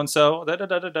 hey, so-and-so,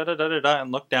 da-da-da-da-da-da-da-da,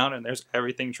 and look down, and there's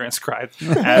everything transcribed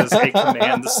as a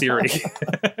command to Siri.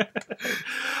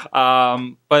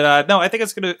 No, I think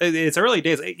it's early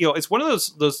days. It's one of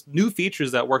those new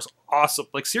features that works awesome.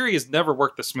 Like Siri has never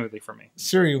worked this smoothly for me.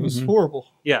 Siri was horrible.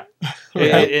 Yeah,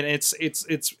 and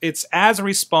it's as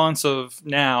responsive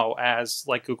now as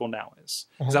like Google Now is.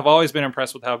 Because I've always been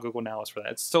impressed with how Google Now is for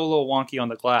that. It's still a little wonky on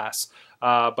the glass,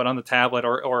 but on the tablet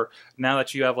or now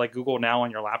that you have like Google Now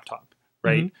on your laptop,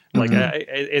 right? Like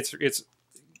it's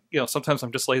sometimes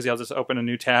I'm just lazy. I'll just open a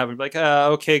new tab and be like,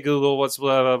 okay, Google, what's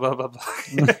blah, blah, blah,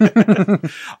 blah,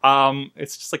 blah.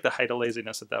 It's just like the height of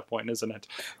laziness at that point, isn't it?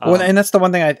 Well, and that's the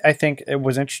one thing I think it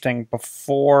was interesting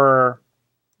before.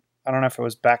 I don't know if it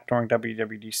was back during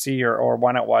WWDC or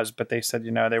when it was, but they said,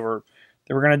 they were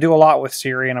going to do a lot with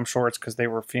Siri, and I'm sure it's because they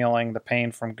were feeling the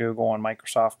pain from Google and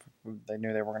Microsoft. They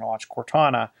knew they were going to launch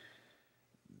Cortana.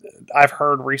 I've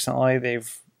heard recently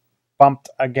they've bumped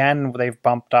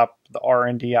up the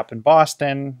R&D up in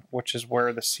Boston, which is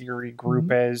where the Siri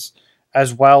group is,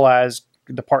 as well as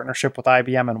the partnership with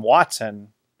IBM and Watson.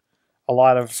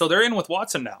 So they're in with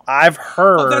Watson now. I've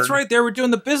heard. Oh, that's right. They were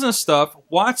doing the business stuff.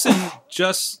 Watson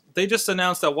just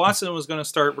announced that Watson was going to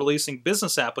start releasing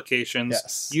business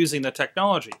applications using the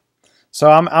technology.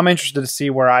 So I'm interested to see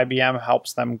where IBM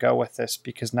helps them go with this,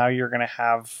 because now you're going to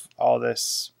have all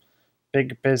this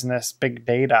big business, big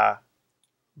data,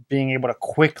 being able to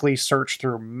quickly search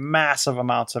through massive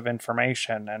amounts of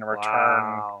information and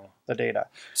return the data.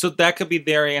 So that could be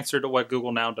their answer to what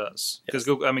Google Now does. Because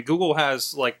Google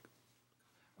has like,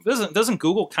 doesn't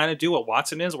Google kind of do what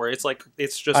Watson is, where it's like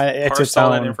it's just parse all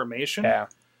that information? Yeah,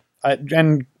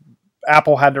 and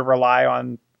Apple had to rely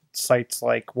on sites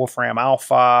like Wolfram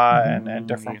Alpha and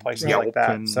different places like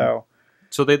that.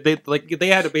 So they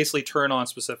had to basically turn on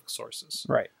specific sources,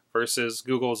 right? Versus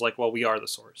Google's like, well, we are the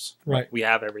source, right? We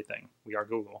have everything. We are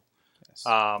Google. Yes.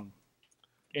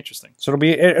 Interesting. So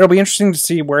it'll be interesting to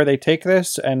see where they take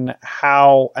this and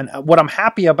how. And what I'm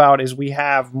happy about is we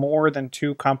have more than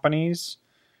two companies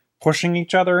pushing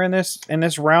each other in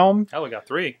this realm. Hell, we got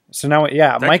three. So now,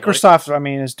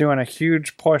 Microsoft, is doing a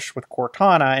huge push with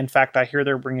Cortana. In fact, I hear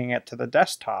they're bringing it to the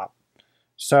desktop.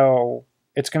 So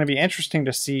it's going to be interesting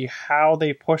to see how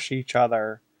they push each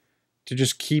other to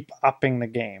just keep upping the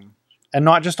game. And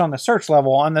not just on the search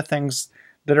level, on the things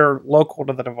that are local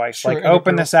to the device, like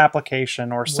open this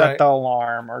application or set the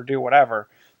alarm or do whatever.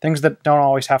 Things that don't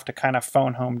always have to kind of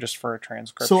phone home just for a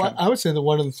transcription. So I would say that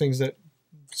one of the things that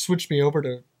switched me over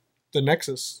to the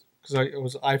Nexus, because it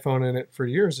was iPhone in it for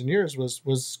years and years,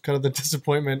 was kind of the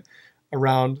disappointment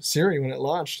around Siri when it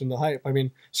launched and the hype.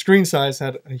 Screen size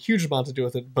had a huge amount to do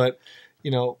with it, but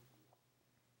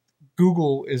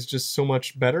Google is just so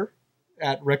much better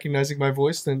at recognizing my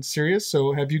voice than Siri is.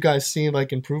 So have you guys seen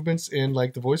like improvements in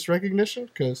like the voice recognition?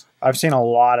 Because I've seen a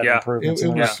lot of improvements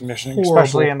in recognition,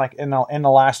 especially in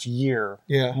the last year.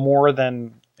 Yeah, more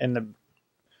than from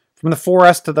the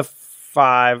 4S to the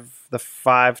 5. The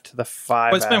 5 to the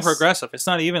 5. But it's been progressive. It's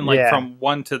not even like from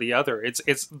one to the other. It's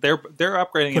they're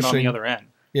upgrading it on the other end.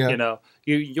 Yeah.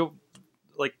 You'll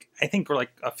like, I think for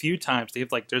like a few times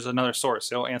they've like, there's another source.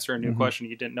 They'll answer a new question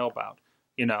you didn't know about.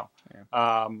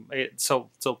 So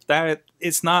that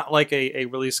it's not like a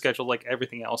release schedule like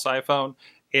everything else iPhone.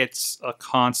 It's a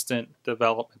constant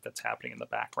development that's happening in the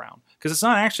background because it's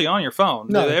not actually on your phone.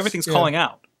 No, everything's calling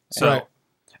out. So, and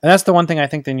that's the one thing I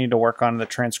think they need to work on, the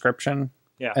transcription.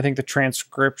 Yeah, I think the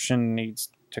transcription needs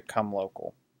to come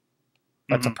local.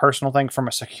 That's a personal thing. From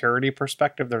a security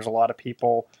perspective, there's a lot of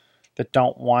people that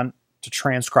don't want to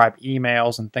transcribe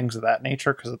emails and things of that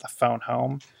nature because of the phone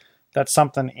home. That's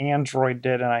something Android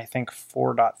did, and I think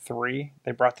 4.3.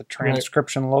 They brought the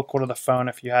transcription local to the phone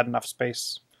if you had enough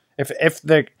space. If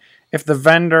the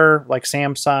vendor like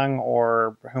Samsung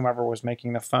or whomever was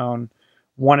making the phone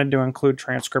wanted to include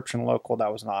transcription local,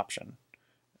 that was an option.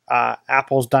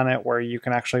 Apple's done it where you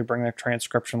can actually bring the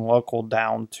transcription local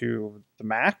down to the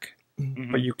Mac,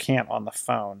 but you can't on the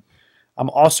phone. I'm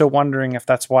also wondering if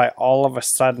that's why all of a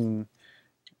sudden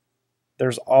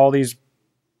there's all these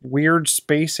weird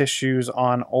space issues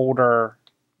on older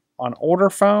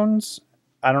phones.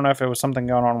 I don't know if it was something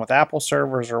going on with Apple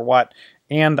servers or what,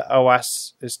 and the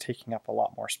OS is taking up a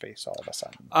lot more space all of a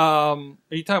sudden. Are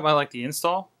you talking about like the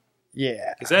install?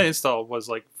 Yeah. Because that install was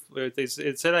like,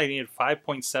 it said I needed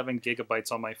 5.7 gigabytes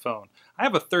on my phone. I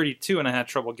have a 32 and I had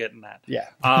trouble getting that. Yeah.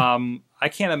 I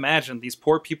can't imagine these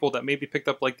poor people that maybe picked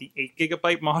up like the 8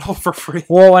 gigabyte model for free.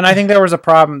 Well, and I think there was a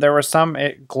problem. There was some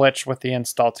glitch with the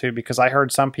install too, because I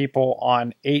heard some people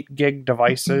on 8 gig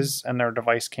devices and their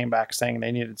device came back saying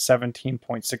they needed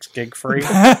 17.6 gig free.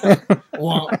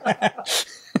 Wow.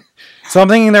 So I'm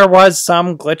thinking there was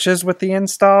some glitches with the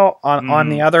install. On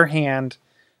the other hand,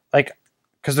 like,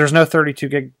 because there's no 32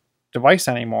 gig device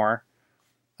anymore.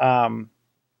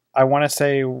 I want to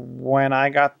say when I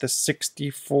got the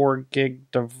 64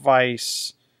 gig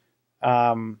device,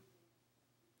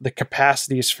 the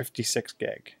capacity is 56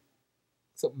 gig.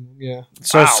 Something, yeah.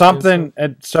 So Wow. something,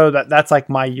 so that's like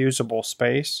my usable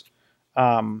space.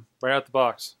 Right out the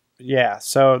box. Yeah,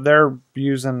 so they're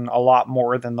using a lot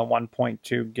more than the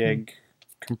 1.2 gig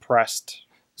compressed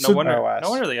No wonder. OS. No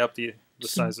wonder they upped the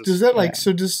sizes. Does that like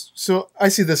Yeah. so I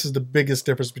see this as the biggest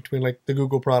difference between like the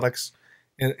Google products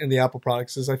and the Apple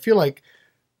products is I feel like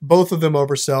both of them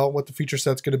oversell what the feature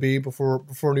set's going to be before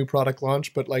new product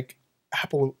launch, but like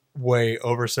Apple way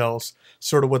oversells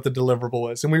sort of what the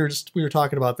deliverable is. And we were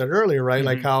talking about that earlier, right?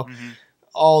 Like how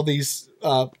all these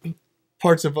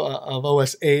parts of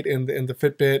OS 8 and the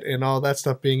Fitbit and all that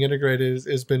stuff being integrated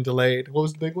has been delayed. What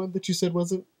was the big one that you said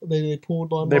wasn't? They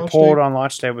pulled on. They launch pulled date? on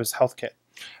launch day was HealthKit.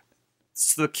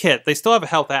 It's the kit. They still have a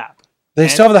health app. They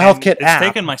still have the HealthKit it's app.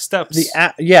 taken my steps. The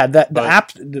app, yeah, the But-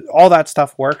 app, all that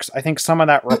stuff works. I think some of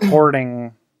that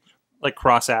reporting like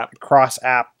cross app. cross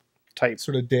app type,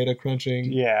 Sort of data crunching.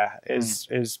 yeah,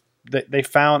 is they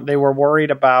found they were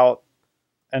worried about,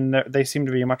 and they seem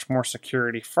to be much more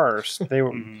security first.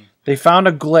 They found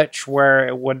a glitch where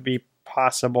it would be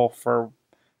possible through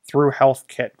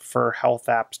HealthKit for health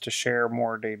apps to share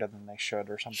more data than they should,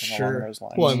 or something along those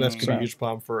lines. Well, and that's going to be So, a huge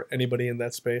problem for anybody in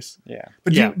that space. yeah.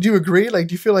 But Yeah. do you agree? Like,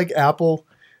 do you feel like Apple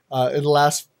in the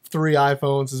last 3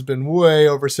 iPhones has been way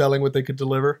overselling what they could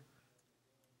deliver?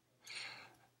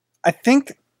 I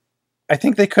think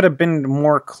they could have been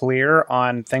more clear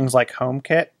on things like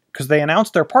HomeKit, because they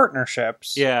announced their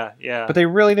partnerships. Yeah, yeah. But they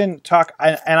really didn't talk,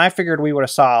 and I figured we would have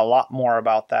saw a lot more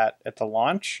about that at the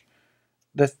launch.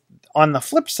 On the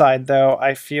flip side, though,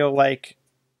 I feel like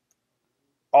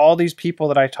all these people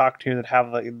that I talk to that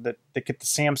have that get the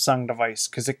Samsung device,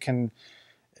 because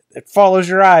it follows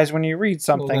your eyes when you read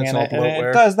something, that's and, all and it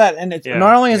bloatware. does that. And it's Yeah,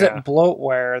 not only is yeah. it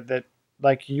bloatware that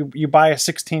like you buy a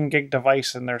 16 gig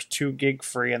device and there's 2 gig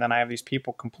free, and then I have these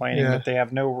people complaining Yeah. that they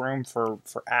have no room for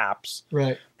apps.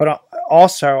 Right. But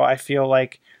also, I feel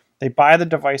like they buy the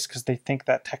device because they think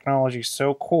that technology is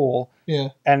so cool, Yeah.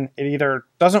 and it either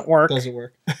doesn't work, Doesn't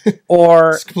work.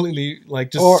 or It's completely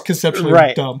like just conceptually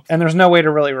right, dumb. and there's no way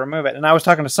to really remove it. And I was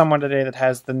talking to someone today that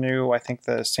has the new, I think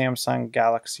the Samsung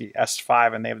Galaxy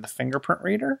S5, and they have the fingerprint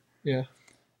reader. Yeah.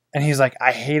 And he's like,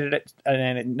 I hated it,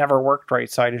 and it never worked right,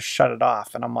 so I just shut it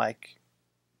off. And I'm like,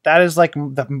 that is like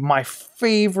my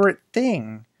favorite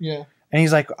thing. Yeah. And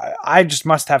he's like, I just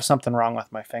must have something wrong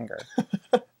with my finger.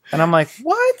 And I'm like,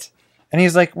 what? And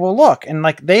he's like, well, look. And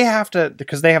like they have to,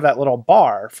 because they have that little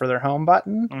bar for their home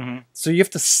button. Mm-hmm. So you have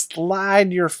to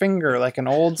slide your finger like an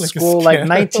old Like a school, like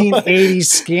scanner. 1980s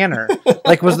scanner.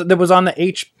 Like that was on the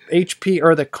HP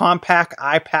or the compact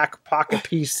iPad Pocket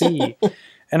PC.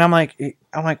 And I'm like,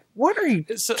 what are you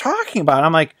talking about?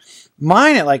 I'm like,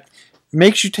 mine, it like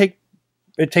makes you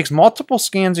it takes multiple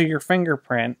scans of your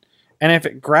fingerprint. And if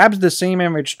it grabs the same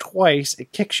image twice,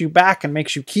 it kicks you back and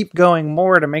makes you keep going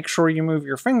more to make sure you move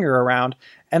your finger around.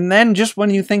 And then just when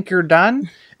you think you're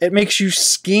done, it makes you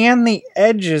scan the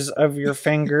edges of your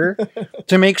finger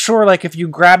to make sure, like, if you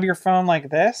grab your phone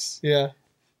like this, Yeah.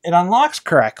 it unlocks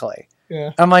correctly.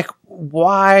 Yeah. I'm like,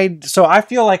 why? So I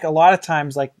feel like a lot of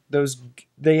times, like,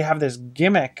 they have this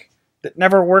gimmick that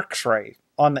never works right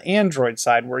on the Android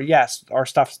side, where, yes, our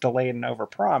stuff's delayed and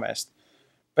overpromised.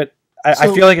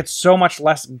 I feel like it's so much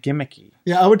less gimmicky.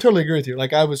 Yeah, I would totally agree with you.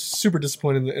 Like, I was super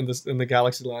disappointed in the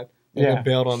Galaxy line. And Yeah. I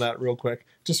bailed on that real quick,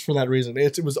 just for that reason.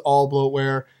 It was all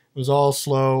bloatware. It was all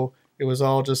slow. It was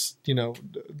all just,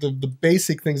 the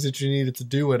basic things that you needed to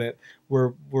do in it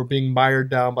were being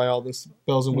mired down by all this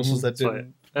bells and whistles that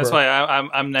didn't. That's work. why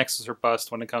I'm Nexus or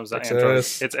bust when it comes to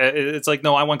Nexus. Android. It's like,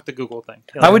 no, I want the Google thing.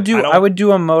 I would do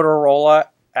a Motorola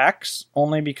X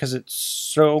only because it's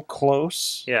so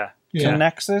close Yeah. Yeah. to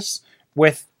Nexus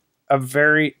with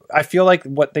I feel like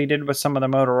what they did with some of the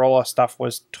Motorola stuff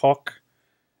was took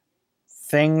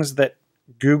things that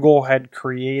Google had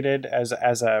created as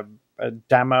a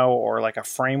demo or like a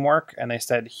framework, and they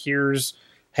said,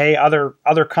 hey,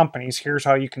 other companies, here's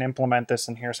how you can implement this,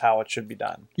 and here's how it should be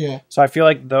done. Yeah. So I feel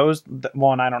like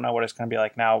and I don't know what it's going to be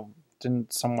like now.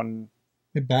 Didn't someone...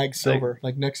 They bagged silver.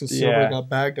 Like Nexus Yeah. silver got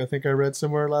bagged, I think I read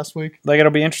somewhere last week. Like,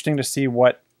 it'll be interesting to see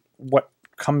what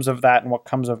comes of that and what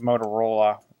comes of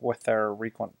Motorola with their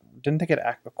recent. Didn't they get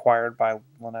acquired by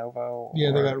Lenovo? Yeah,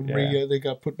 or- they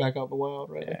got put back out in the wild,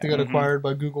 right? Yeah. Like they got acquired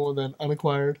by Google and then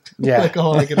unacquired. Yeah.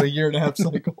 like in a year and a half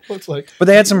cycle. It's like, But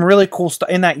they had some really cool stuff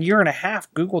in that year and a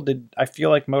half. Google did. I feel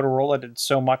like Motorola did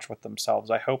so much with themselves.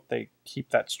 I hope they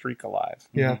keep that streak alive.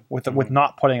 Yeah. With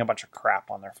not putting a bunch of crap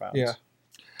on their phones. Yeah.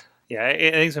 Yeah,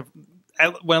 I think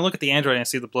when I look at the Android and I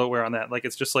see the bloatware on that, like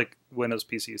it's just like Windows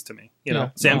PCs to me. You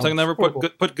know, Yeah. Samsung No, never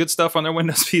it's put good stuff on their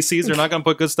Windows PCs. They're not going to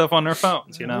put good stuff on their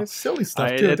phones. You know, It's silly stuff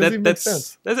too. It doesn't even make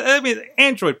sense. I mean,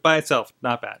 Android by itself,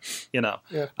 not bad. You know,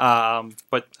 Yeah.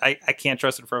 but I can't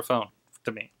trust it for a phone.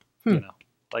 To me, you know,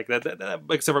 like that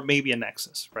except for maybe a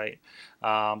Nexus, right?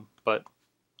 But.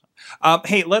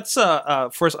 Hey, let's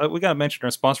first we got to mention our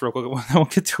sponsor real quick. We'll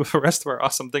get to the rest of our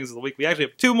awesome things of the week. We actually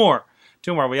have two more.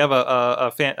 We have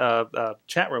a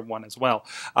chat room one as well.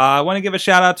 I want to give a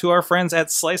shout out to our friends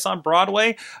at Slice on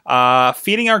Broadway,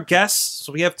 feeding our guests.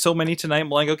 So we have so many tonight.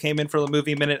 Malengo came in for the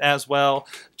movie minute as well.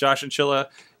 Josh and Chilla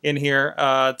in here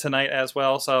tonight as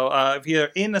well. So if you're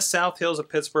in the South Hills of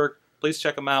Pittsburgh, please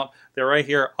check them out. They're right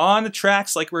here on the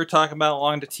tracks, like we were talking about,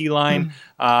 along the T-line.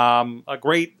 A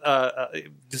great,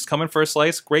 just coming for a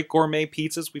slice. Great gourmet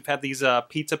pizzas. We've had these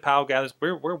Pizza Pal gathers.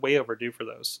 We're way overdue for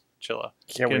those, Chilla.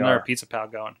 Yeah, we Getting our are. Pizza Pal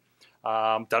going.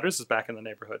 Dutters is back in the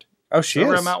neighborhood. Oh, she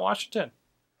Over is. at Mount Washington.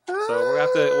 So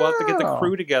we'll have to get the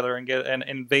crew together and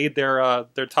invade their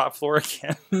top floor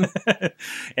again.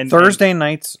 and Thursday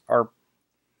nights are.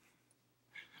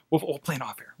 We'll play it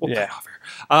off here. Play it off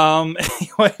here.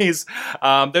 Anyways,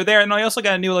 they're there. And I also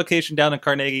got a new location down in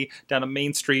Carnegie, down on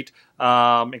Main Street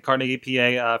in Carnegie,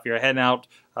 PA. If you're heading out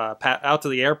to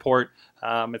the airport,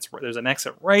 there's an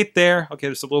exit right there. Okay,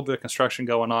 there's a little bit of construction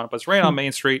going on, but it's right on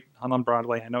Main Street, on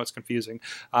Broadway. I know it's confusing.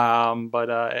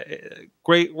 But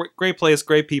great place,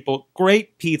 great people,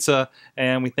 great pizza.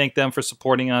 And we thank them for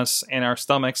supporting us and our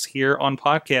stomachs here on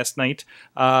podcast night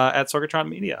at Sorgatron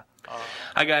Media.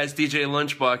 Hi guys, DJ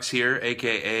Lunchbox here,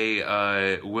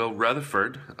 aka Will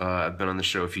Rutherford. I've been on the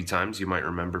show a few times. You might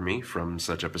remember me from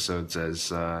such episodes as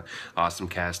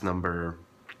AwesomeCast number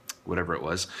whatever it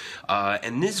was.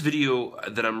 And this video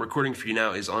that I'm recording for you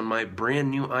now is on my brand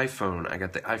new iPhone. I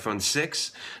got the iPhone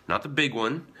 6, not the big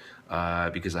one,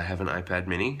 because I have an iPad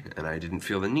mini and I didn't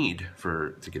feel the need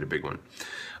to get a big one.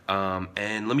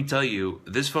 And let me tell you,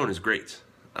 this phone is great.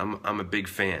 I'm a big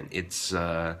fan. It's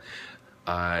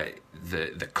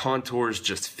the contours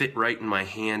just fit right in my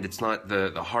hand. It's not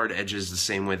the hard edges the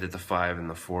same way that the 5 and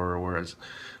the 4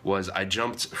 was. I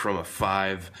jumped from a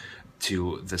 5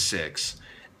 to the 6,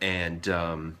 and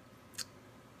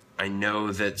I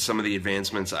know that some of the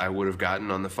advancements I would have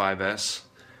gotten on the 5S,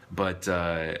 but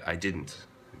I didn't,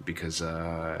 because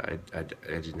I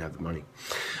didn't have the money.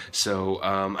 So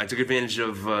I took advantage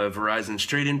of Verizon's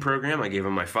trade-in program. I gave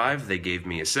them my 5, they gave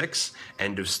me a 6,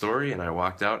 end of story, and I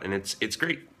walked out, and it's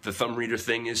great. The thumb reader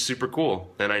thing is super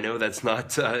cool, and I know that's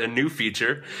not a new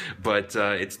feature, but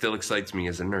it still excites me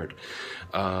as a nerd.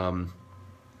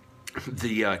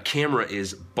 The camera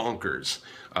is bonkers,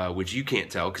 which you can't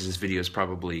tell because this video is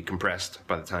probably compressed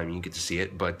by the time you get to see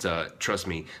it, but trust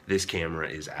me, this camera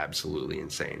is absolutely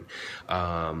insane.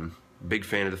 Big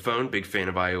fan of the phone, big fan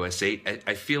of iOS 8.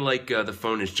 I feel like the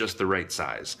phone is just the right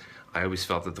size. I always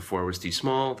felt that the 4 was too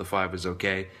small, the 5 was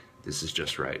okay. This is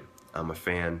just right. I'm a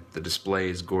fan. The display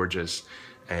is gorgeous,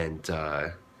 and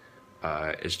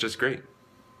it's just great.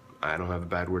 I don't have a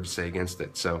bad word to say against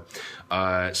it. So,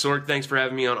 Sorg, thanks for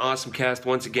having me on AwesomeCast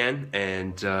once again,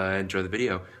 and enjoy the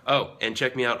video. Oh, and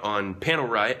check me out on Panel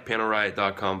Riot,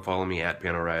 panelriot.com. Follow me at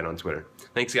Panel Riot on Twitter.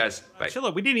 Thanks, guys. Bye.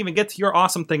 Chilla, we didn't even get to your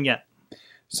awesome thing yet.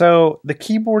 So the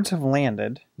keyboards have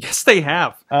landed. Yes, they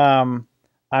have. I'm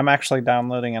actually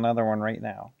downloading another one right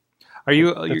now. Are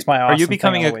you awesome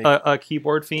becoming thing of the a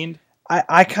keyboard fiend?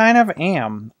 I kind of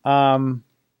am.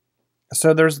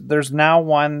 So there's now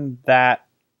one that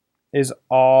is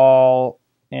all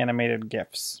animated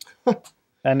GIFs,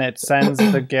 and it sends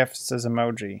the GIFs as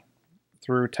emoji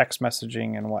through text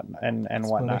messaging and whatnot.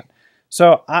 Funny.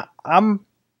 So I'm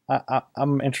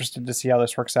interested to see how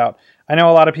this works out. I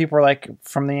know a lot of people are like,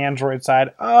 from the Android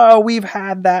side, oh, we've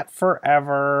had that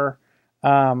forever.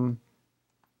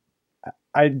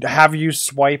 I have used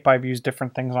Swipe. I've used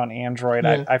different things on Android.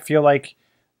 Yeah. I feel like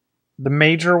the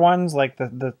major ones, like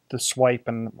the Swipe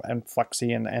and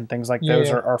Flexi and things like those,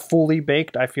 are fully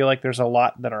baked. I feel like there's a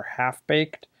lot that are half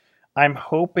baked. I'm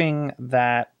hoping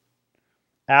that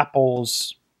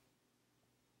Apple's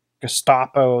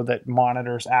Gestapo that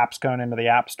monitors apps going into the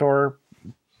App Store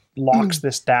locks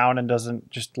this down and doesn't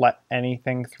just let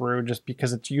anything through just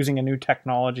because it's using a new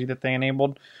technology that they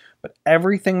enabled. But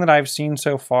everything that I've seen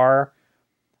so far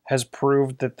has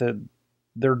proved that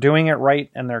they're doing it right,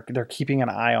 and they're keeping an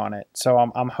eye on it. So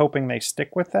I'm hoping they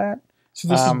stick with that. So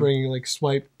this is bringing like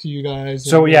Swipe to you guys.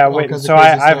 So and yeah, all wait. kinds of So crazy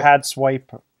I've stuff. had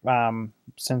Swipe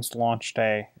since launch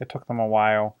day. It took them a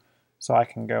while, so I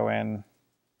can go in.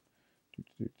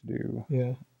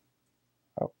 Yeah.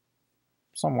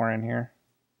 Somewhere in here.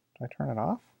 Did I turn it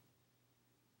off?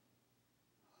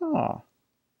 Oh.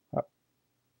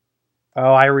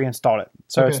 Oh, I reinstalled it,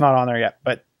 so it's Okay. not on there yet.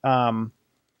 But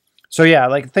so yeah,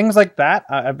 like things like that,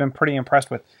 I've been pretty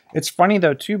impressed with. It's funny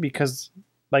though too because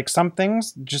like some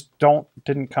things just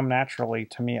didn't come naturally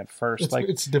to me at first.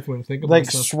 It's a different way to think about like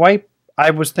stuff. swipe.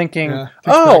 I was thinking, Yeah,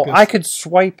 takes oh, practice. I could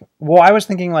swipe. Well, I was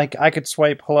thinking like I could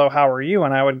swipe hello, how are you?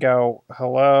 And I would go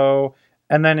hello.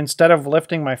 And then instead of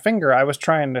lifting my finger, I was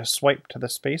trying to swipe to the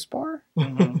space bar.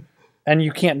 And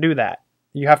you can't do that.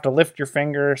 You have to lift your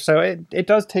finger. So it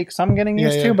does take some getting Yeah,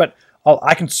 used yeah. to, but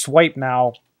I can swipe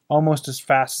now almost as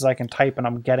fast as I can type, and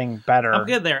I'm getting better. I'm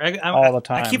good there. all the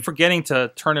time. I keep forgetting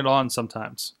to turn it on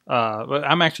sometimes. But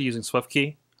I'm actually using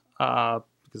SwiftKey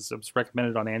because it was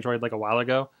recommended on Android like a while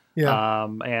ago. Yeah.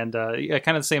 Yeah,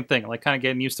 kind of the same thing. Like kind of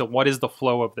getting used to what is the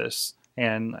flow of this,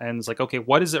 and it's like, okay,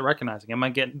 what is it recognizing? Am I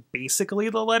getting basically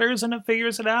the letters and it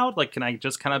figures it out? Like, can I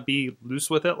just kind of be loose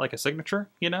with it like a signature?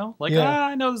 You know, like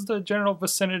I know this is the general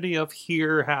vicinity of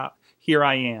here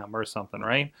I am or something,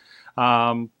 right?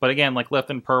 But again, like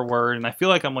lifting per word, and I feel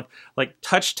like I'm like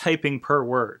touch typing per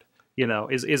word. You know,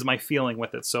 is my feeling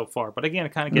with it so far. But again,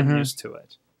 kind of getting used to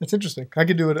it. It's interesting. I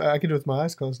can do it. I can do it with my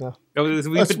eyes closed now. We've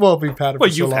We've had it well, for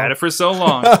so you've long. had it for so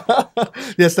long.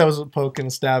 Yes, that was a poke and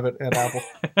a stab at Apple.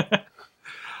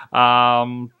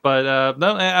 But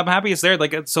no, I'm happy it's there.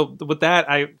 Like, so with that,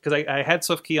 because I had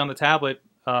SwiftKey on the tablet,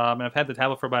 and I've had the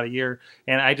tablet for about a year,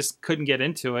 and I just couldn't get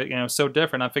into it. You know, it's so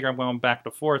different. I figure I'm going back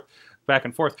and forth.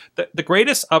 The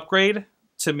greatest upgrade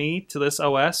to me to this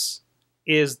OS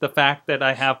is the fact that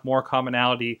I have more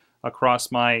commonality across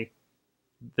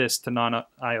this to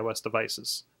non-iOS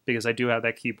devices, because I do have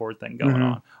that keyboard thing going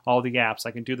on. All the apps,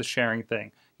 I can do the sharing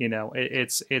thing. You know,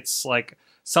 it's like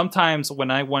sometimes when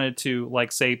I wanted to,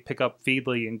 like, say, pick up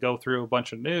Feedly and go through a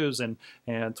bunch of news and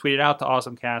tweet it out to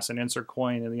AwesomeCast and Insert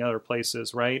Coin and the other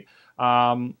places, right?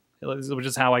 Which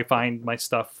is how I find my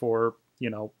stuff for,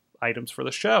 you know, items for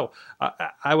the show.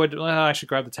 I should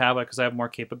grab the tablet because I have more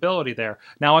capability there.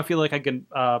 Now I feel like I can,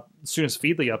 as soon as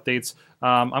Feedly updates,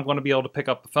 I'm going to be able to pick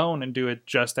up the phone and do it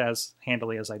just as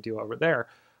handily as I do over there.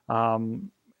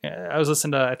 I was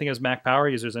listening to, I think it was Mac Power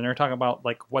Users, and they're talking about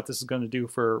like what this is going to do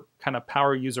for kind of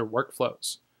power user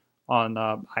workflows on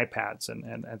iPads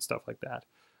and stuff like that.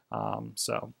 What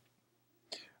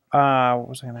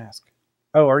was I going to ask?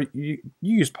 Oh, you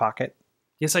use Pocket?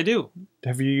 Yes, I do.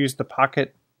 Have you used the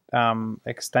Pocket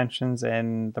extensions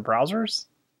in the browsers?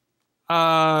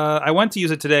 I went to use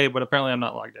it today, but apparently I'm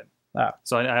not logged in. Oh.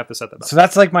 So I have to set that up. So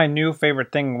that's like my new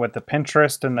favorite thing with the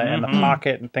Pinterest and the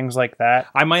Pocket and things like that.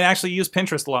 I might actually use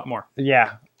Pinterest a lot more.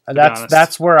 Yeah, be honest.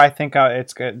 that's where I think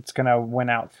it's gonna win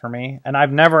out for me. And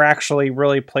I've never actually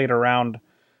really played around.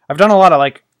 I've done a lot of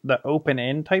like the open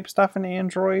in type stuff in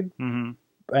Android and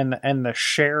the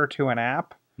share to an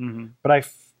app. But I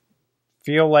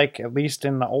feel like at least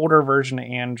in the older version of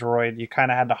Android, you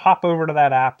kind of had to hop over to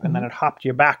that app and then it hopped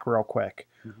you back real quick.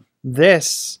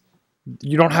 This,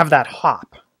 you don't have that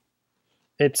hop.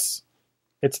 It's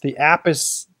the app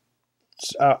is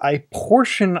a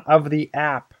portion of the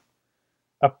app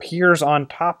appears on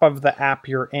top of the app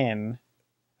you're in.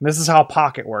 This is how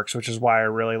Pocket works, which is why I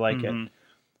really like it.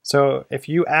 So if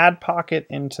you add Pocket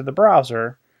into the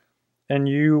browser and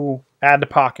you add to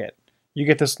Pocket, you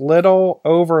get this little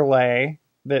overlay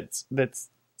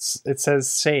it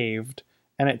says saved,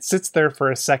 and it sits there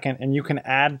for a second, and you can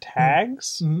add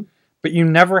tags, but you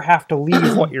never have to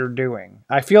leave what you're doing.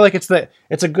 I feel like it's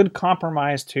a good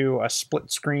compromise to a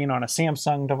split screen on a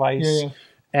Samsung device,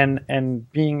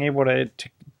 and being able to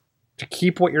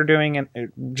keep what you're doing and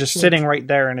just sitting right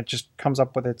there, and it just comes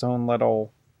up with its own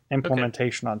little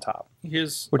implementation on top,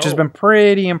 which has been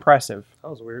pretty impressive. That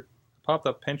was weird. Popped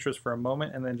up Pinterest for a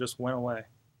moment and then just went away.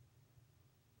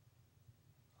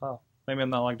 Oh, maybe I'm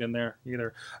not logged in there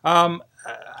either.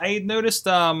 I noticed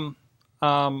Hootsuite.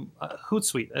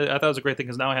 I thought it was a great thing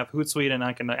because now I have Hootsuite and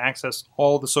I can access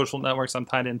all the social networks I'm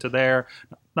tied into there,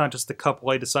 not just the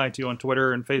couple I decide to on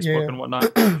Twitter and Facebook and whatnot.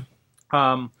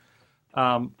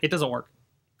 It doesn't work.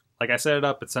 Like I set it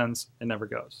up, it sends, it never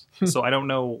goes. So I don't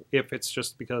know if it's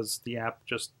just because the app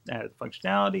just added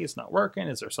functionality, it's not working.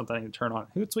 Is there something I can turn on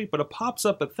Hootsuite? But it pops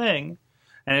up a thing,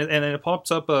 and then it pops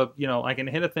up I can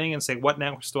hit a thing and say what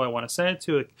networks do I want to send it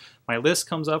to. My list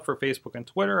comes up for Facebook and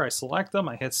Twitter. I select them,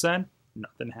 I hit send,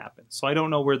 nothing happens. So I don't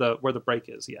know where the break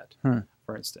is yet,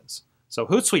 for instance. So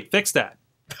Hootsuite, fix that.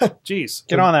 Jeez,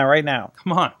 Get on that right now.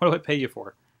 come on. What do I pay you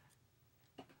for?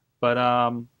 But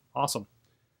awesome.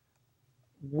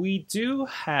 We do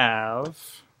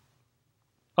have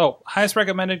highest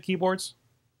recommended keyboards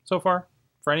so far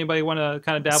for anybody want to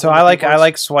kind of dabble. So with I like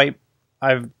keyboards? Swipe.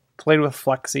 I've played with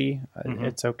Flexi.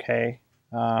 It's okay.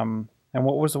 And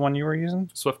what was the one you were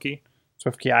using? SwiftKey.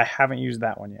 SwiftKey. I haven't used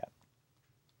that one yet.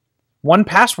 One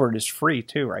Password is free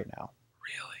too right now.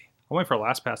 Really? I'm waiting for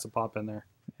LastPass to pop in there.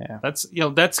 Yeah.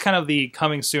 That's kind of the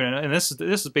coming soon, and this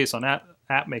is based on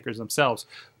app makers themselves.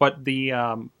 But the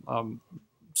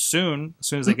soon, as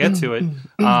soon as I get to it,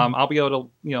 I'll be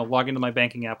able to log into my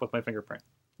banking app with my fingerprint.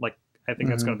 Like I think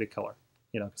that's going to be killer.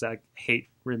 Because I hate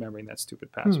remembering that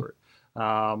stupid password.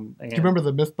 And Do you remember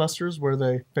the Mythbusters where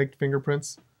they faked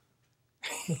fingerprints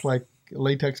with like a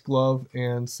latex glove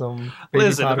and some baby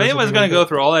Listen, if powder or anyone's something going to like go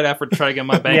through all that effort to try to get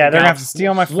my bank Yeah, account, they're going to have to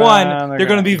steal my phone. one, they're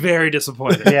going to be very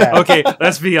disappointed. Yeah. Okay,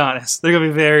 let's be honest. They're going to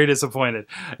be very disappointed.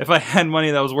 If I had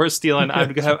money that was worth stealing,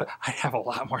 I'd have a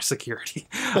lot more security.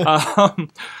 No,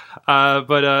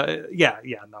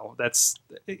 that's,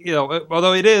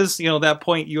 although it is, that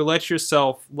point, you let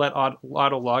yourself let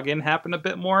auto login happen a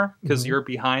bit more because you're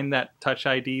behind that Touch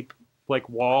ID like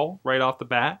wall right off the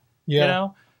bat. Yeah.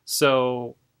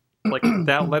 So like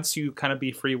that lets you kind of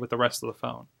be free with the rest of the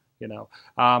phone.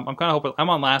 I'm kind of hoping I'm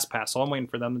on LastPass, so I'm waiting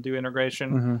for them to do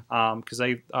integration. Because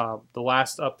the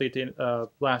last update to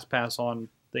LastPass on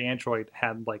the Android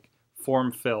had like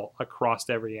form fill across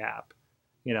every app.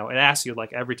 It asks you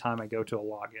like every time I go to a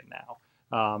login now,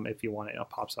 if you want it, it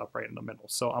pops up right in the middle.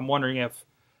 So I'm wondering if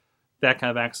that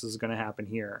kind of access is going to happen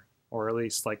here, or at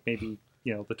least like maybe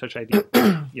the Touch ID,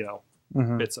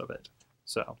 bits of it.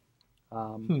 So.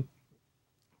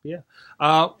 Yeah.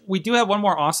 We do have one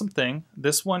more awesome thing.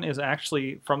 This one is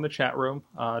actually from the chat room,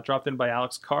 dropped in by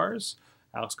Alex Cars,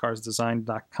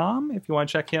 alexcarsdesign.com, if you want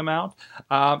to check him out.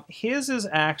 His is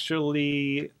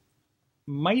actually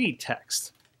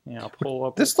MightyText. I'll pull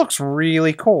up. This looks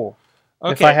really cool.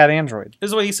 Okay. If I had Android. This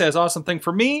is what he says. Awesome thing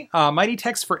for me.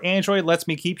 MightyText for Android lets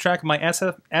me keep track of my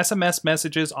SMS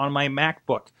messages on my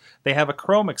MacBook. They have a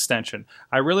Chrome extension.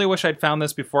 I really wish I'd found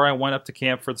this before I went up to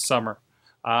camp for the summer.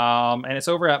 And it's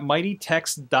over at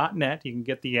mightytext.net. You can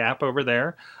get the app over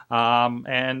there.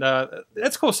 And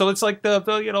that's cool. So it's like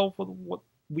what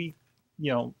we.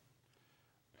 Well,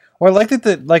 I like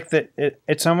that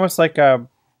it's almost like a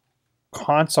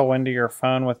console into your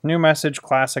phone with new message,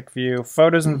 classic view,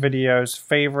 photos and videos,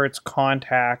 favorites,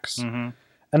 contacts. And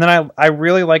then I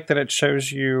really like that it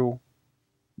shows you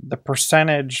the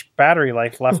percentage battery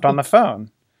life left on the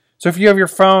phone. So if you have your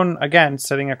phone, again,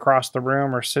 sitting across the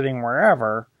room or sitting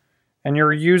wherever, and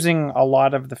you're using a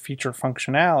lot of the feature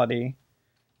functionality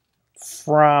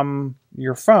from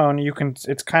your phone,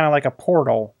 it's kind of like a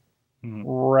portal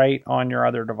right on your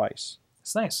other device.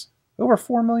 It's nice. Over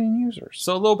 4 million users.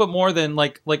 So a little bit more than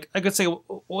like I could say,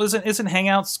 isn't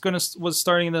Hangouts was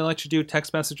starting to let you do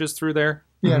text messages through there?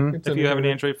 Yeah. If you have an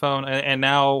Android phone, and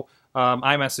now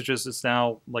iMessages is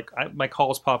now like my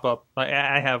calls pop up.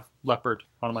 I have Leopard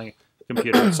on my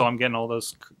computer, so I'm getting all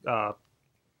those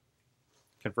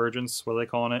convergence. What are they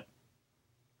calling it?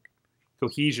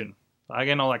 Cohesion. I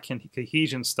get all that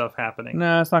cohesion stuff happening.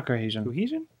 No, it's not cohesion.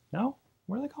 Cohesion? No?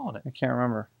 What are they calling it? I can't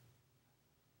remember.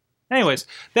 Anyways,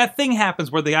 that thing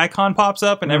happens where the icon pops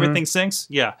up and everything syncs.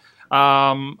 Yeah.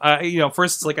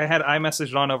 First it's like I had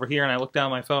iMessage on over here and I looked down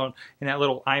my phone and that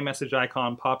little iMessage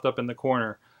icon popped up in the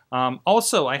corner.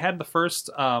 Also, I had the first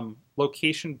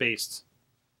location-based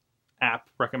app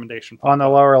recommendation on the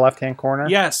lower left-hand corner.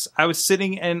 Yes, I was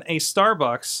sitting in a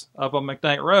Starbucks up on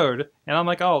McKnight Road, and I'm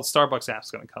like, "Oh, the Starbucks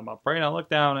app's going to come up, right?" And I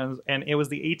looked down, and it was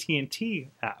the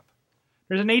AT&T app.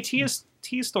 There's an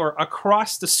AT&T store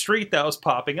across the street that was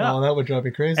popping up. Oh, that would drive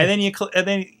me crazy. And then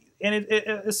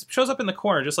it shows up in the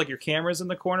corner, just like your camera's in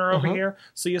the corner over here.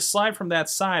 So you slide from that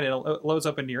side, it loads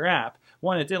up into your app.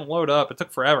 One, it didn't load up. It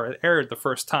took forever. It errored the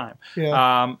first time.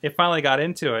 Yeah. It finally got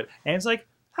into it. And it's like,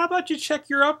 how about you check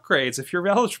your upgrades if you're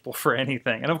eligible for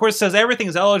anything? And of course, it says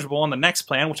everything's eligible on the next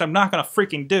plan, which I'm not going to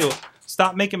freaking do.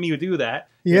 Stop making me do that.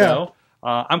 Yeah.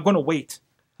 I'm going to wait.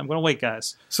 I'm going to wait,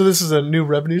 guys. So this is a new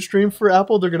revenue stream for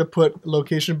Apple? They're going to put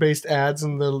location-based ads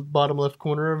in the bottom left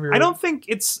corner of your... I don't think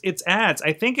it's ads.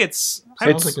 I think it's...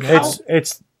 It's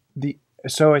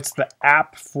the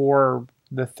app for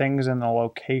the things in the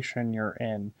location you're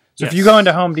in. So if you go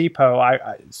into Home Depot,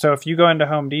 if you go into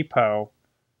Home Depot,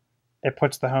 it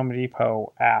puts the Home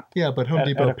Depot app. Yeah, but Home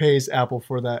Depot pays Apple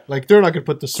for that. Like, they're not going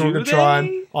to put the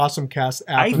Sorgatron AwesomeCast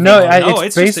app.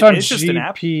 It's based on just GPS. an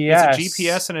app. It's a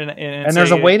GPS and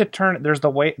there's a way to turn it.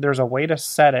 There's a way to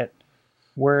set it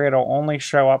where it'll only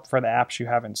show up for the apps you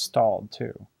have installed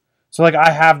too. So like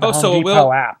I have the Home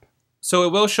Depot app. So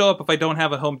it will show up if I don't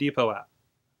have a Home Depot app.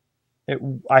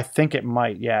 I think it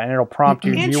might, yeah, and it'll prompt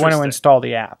you. Do you want to install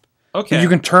the app? Okay. So you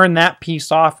can turn that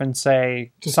piece off and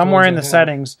say just somewhere in the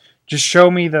settings, just show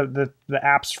me the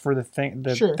apps for the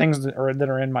things that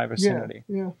are in my vicinity.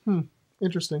 Yeah.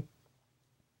 Interesting.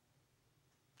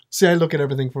 See, I look at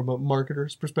everything from a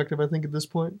marketer's perspective, I think, at this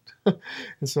point. And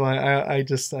so I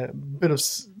just, a bit of,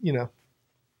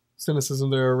 cynicism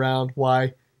there around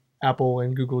why Apple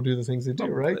and Google do the things they do,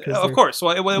 right? Of course.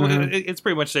 Well, it's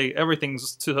pretty much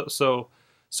everything's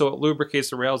so it lubricates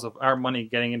the rails of our money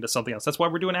getting into something else. That's why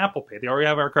we're doing Apple Pay. They already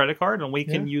have our credit card, and we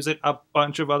can use it a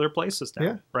bunch of other places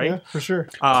now, right? Yeah, for sure.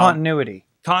 Continuity.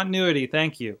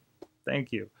 Thank you.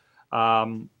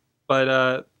 But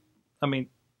I mean,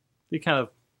 you kind of,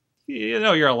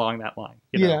 you're along that line.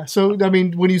 Yeah. So, I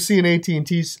mean, when you see an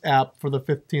AT&T app for the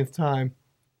 15th time,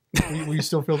 will you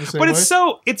still feel the same but way?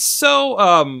 it's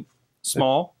so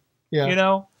small.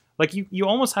 Yeah. Like you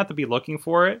almost have to be looking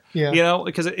for it. Yeah.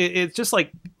 Because it's just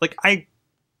like I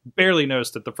barely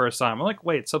noticed it the first time. I'm like,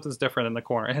 wait, something's different in the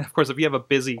corner. And of course, if you have a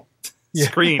busy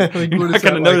screen, you're not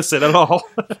going to notice it at all.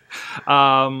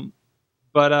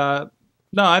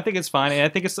 No, I think it's fine. And I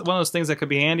think it's one of those things that could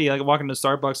be handy. Like walking to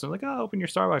Starbucks and like, oh, open your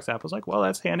Starbucks app. I was like, well,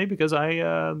 that's handy because I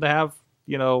have,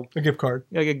 a gift card.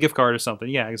 Like a gift card or something.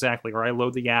 Yeah, exactly. Or I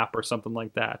load the app or something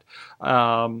like that.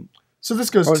 So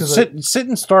this goes to sit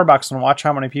in Starbucks and watch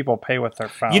how many people pay with their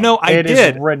phone. I did.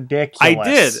 It is ridiculous. I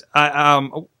did.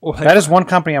 That is one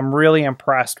company I'm really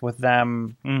impressed with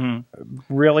them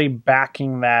really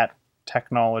backing that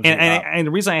technology. And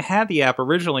the reason I had the app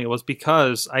originally was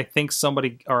because I think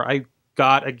I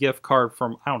got a gift card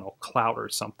from, I don't know, Cloud or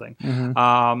something.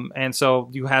 And so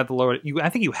you had to load it. I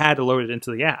think you had to load it into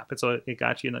the app. And so it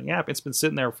got you in the app. It's been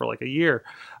sitting there for like a year.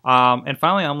 And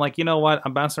finally, I'm like, you know what?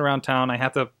 I'm bouncing around town. I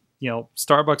have to,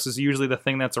 Starbucks is usually the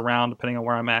thing that's around depending on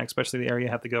where I'm at, especially the area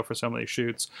I have to go for some of these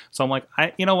shoots. So I'm like,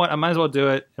 you know what? I might as well do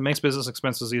it. It makes business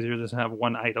expenses easier to have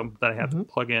one item that I have to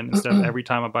plug in instead of every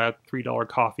time I buy a $3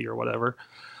 coffee or whatever.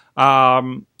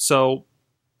 So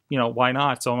why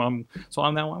not? So I'm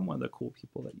one of the cool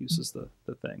people that uses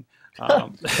the thing.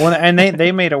 Well, and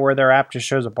they made it where their app just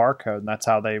shows a barcode, and that's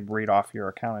how they read off your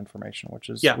account information, which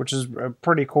is a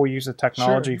pretty cool use of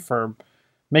technology for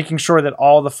making sure that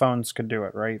all the phones could do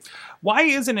it, right? Why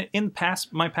isn't it in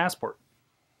my passport?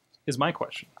 Is my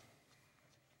question.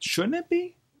 Shouldn't it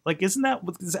be? Like, isn't that?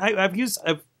 I've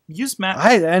used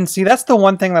Matt. And see, that's the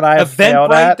one thing that I have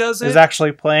failed at is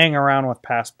actually playing around with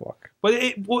Passbook. But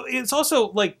it's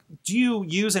also like, do you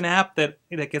use an app that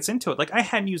gets into it? Like, I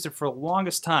hadn't used it for the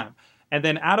longest time, and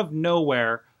then out of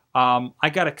nowhere, I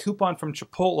got a coupon from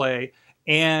Chipotle,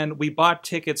 and we bought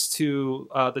tickets to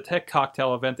the Tech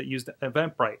Cocktail event that used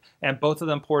Eventbrite, and both of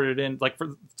them ported in. Like,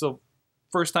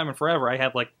 first time in forever, I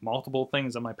had like multiple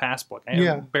things on my Passbook.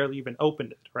 I barely even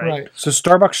opened it. Right. Right. So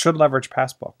Starbucks should leverage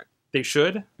Passbook. They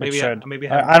should. Maybe.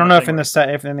 I don't know if in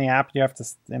the app you have to,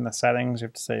 in the settings you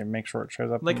have to say make sure it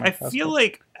shows up. Like, I feel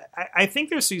like I think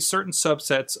there's these certain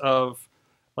subsets of,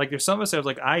 like, there's some subsets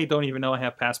like I don't even know I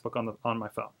have Passbook on my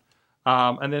phone,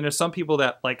 and then there's some people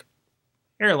that like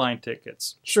airline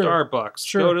tickets,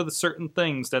 Starbucks, go to the certain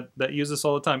things that use this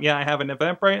all the time. Yeah, I have an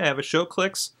Eventbrite, I have a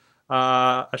ShowClicks,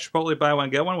 a Chipotle buy one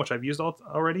get one, which I've used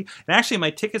already, and actually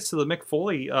my tickets to the Mick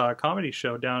Foley comedy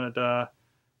show down at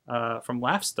from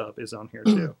Laugh Stub is on here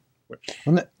too.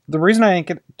 And the reason I didn't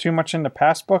get too much into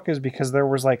Passbook is because there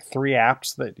was like 3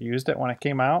 apps that used it when it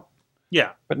came out.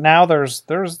 Yeah, but now there's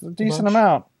a decent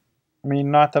amount. I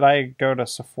mean, not that I go to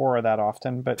Sephora that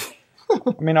often, but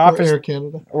I mean, or Air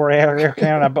Canada, Air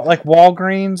Canada, but like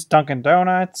Walgreens, Dunkin'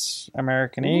 Donuts,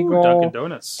 American Eagle, Dunkin'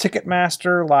 Donuts,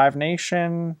 Ticketmaster, Live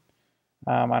Nation.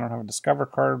 I don't have a Discover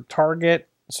card. Target.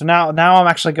 So now I'm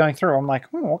actually going through. I'm like,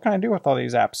 what can I do with all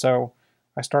these apps? So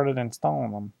I started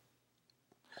installing them.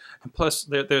 And plus,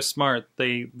 they're smart.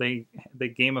 They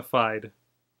gamified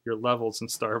your levels in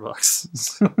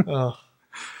Starbucks. Oh.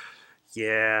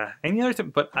 Yeah. And the other thing,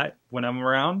 but when I'm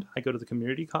around, I go to the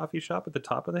community coffee shop at the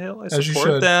top of the hill. I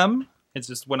support them. It's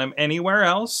just when I'm anywhere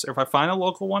else, or if I find a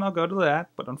local one, I'll go to that.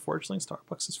 But unfortunately,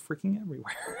 Starbucks is freaking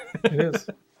everywhere. It is.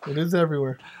 It is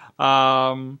everywhere.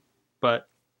 But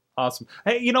awesome.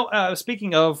 Hey,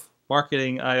 speaking of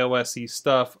marketing iOS-y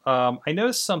stuff, I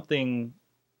noticed something.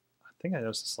 I think I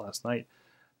noticed this last night.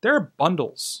 There are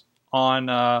bundles on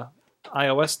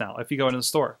iOS now if you go into the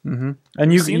store. Mm-hmm.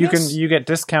 And you get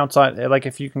discounts on, like,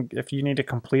 if you need to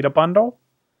complete a bundle.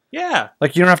 Yeah.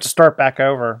 Like, you don't have to start back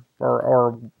over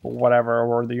or whatever,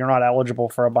 or you're not eligible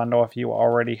for a bundle if you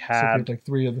already had like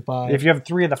 3 of the 5. If you have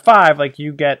 3 of the 5, like,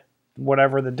 you get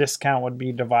whatever the discount would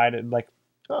be divided, like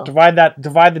divide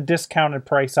the discounted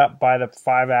price up by the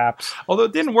 5 apps. Although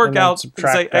it didn't work out.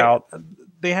 Subtract out.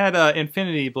 They had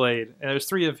Infinity Blade, and there's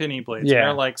 3 Infinity Blades. Yeah. And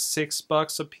they're like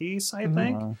 $6 a piece, I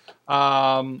think.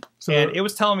 And it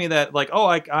was telling me that, like,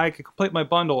 I could complete my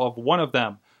bundle of one of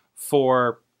them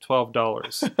for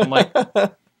 $12. I'm like,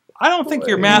 I don't don't think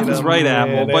your math is right,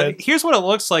 Apple. But minute. here's what it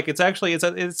looks like. It's actually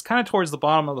it's kind of towards the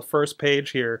bottom of the first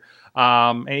page here.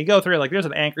 And you go through it, like there's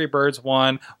an Angry Birds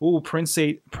one. Ooh,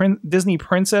 Disney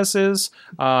princesses,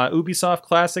 Ubisoft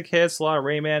classic hits, a lot of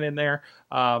Rayman in there.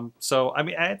 So I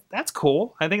mean that's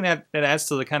cool. I think that adds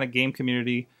to the kind of game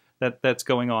community that's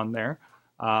going on there.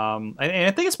 And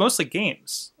I think it's mostly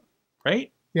games,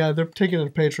 right? Yeah, they're taking a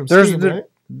page from Steam, right?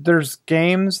 There's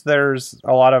games. There's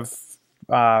a lot of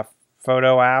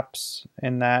photo apps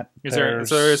in that. There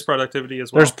is productivity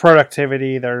as well. There's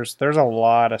productivity. There's a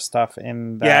lot of stuff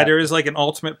in that. Yeah, there is like an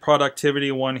ultimate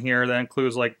productivity one here that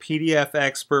includes like PDF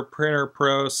Expert, Printer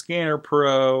Pro, Scanner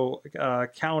Pro,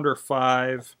 Calendar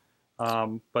 5.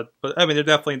 But I mean, they're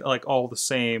definitely like all the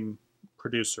same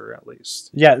producer at least.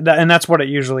 Yeah, and that's what it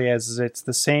usually is it's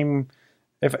the same.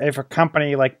 If a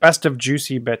company like Best of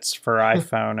Juicy Bits for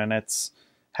iPhone and it's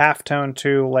halftone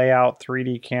 2 layout,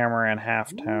 3D camera, and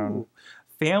halftone. Ooh.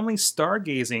 Family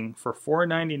Stargazing for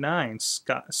 $4.99.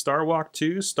 Starwalk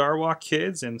 2, Starwalk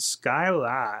Kids, and Sky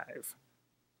Live.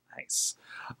 Nice.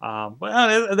 Well,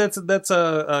 that's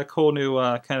a cool new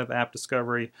kind of app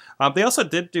discovery. They also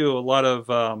did do a lot of,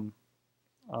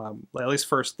 at least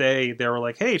first day, they were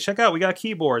like, hey, check out, we got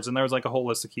keyboards. And there was like a whole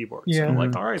list of keyboards. Yeah. I'm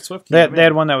like, all right, Swift key. They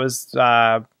had one that was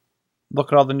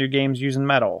look at all the new games using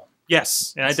Metal.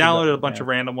 Yes, and I downloaded a bunch of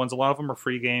random ones. A lot of them are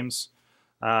free games,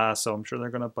 so I'm sure they're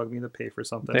going to bug me to pay for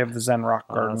something. They have the Zen Rock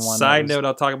Garden one. Side note,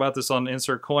 I'll talk about this on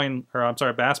Insert Coin, or I'm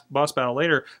sorry, Boss Battle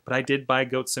later, but I did buy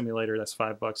Goat Simulator. That's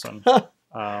 $5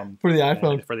 on for the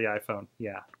iPhone. For the iPhone,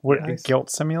 yeah. What, Nice. Guilt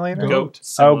Simulator? Goat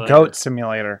Simulator. Oh, Goat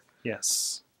Simulator.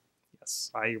 Yes.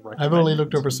 I recommend I've only it.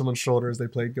 looked over someone's shoulder as they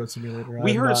played Goat Simulator.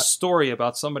 We I'm heard a not- story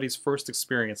about somebody's first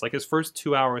experience, like his first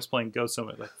 2 hours playing Goat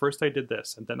Simulator. Like, first I did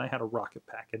this, and then I had a rocket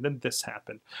pack, and then this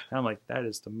happened. And I'm like, that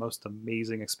is the most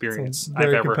amazing experience Sounds I've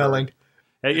very ever compelling.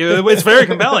 heard. It's very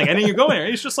compelling. And then you go in there,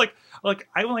 and it's just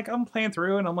I'm playing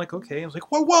through, and I'm like, okay. I was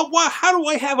like, what? How do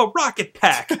I have a rocket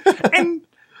pack? and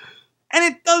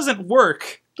it doesn't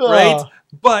work, right?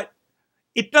 But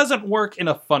it doesn't work in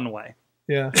a fun way.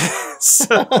 Yeah.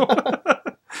 So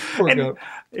Poor goat.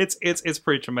 it's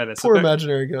pretty tremendous. Poor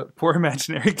imaginary goat. Poor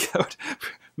imaginary goat.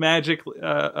 Magic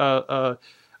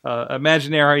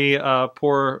imaginary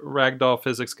poor ragdoll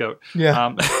physics goat.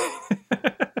 Yeah.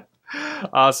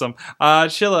 Awesome.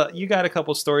 Sheila, you got a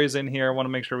couple stories in here. I want to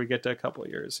make sure we get to a couple of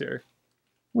yours here.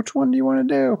 Which one do you want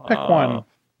to do? Pick one.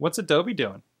 What's Adobe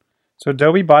doing? So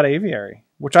Adobe bought Aviary,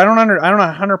 which I don't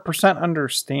 100%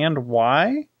 understand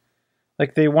why.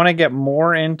 Like they want to get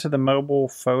more into the mobile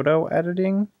photo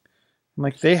editing.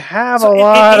 Like they have a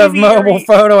lot of mobile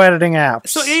photo editing apps.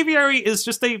 So Aviary is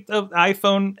just a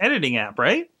iPhone editing app,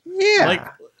 right? Yeah.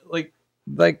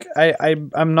 Like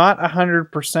I'm not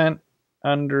 100%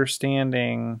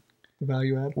 understanding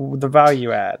The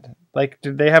value add. Like,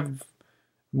 did they have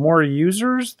more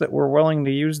users that were willing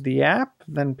to use the app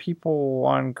than people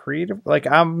on creative? Like,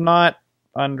 I'm not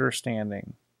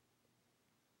understanding.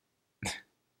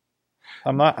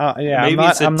 I'm not. Maybe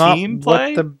it's a team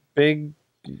play. What the big.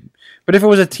 But if it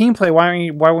was a team play, why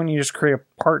wouldn't you just create a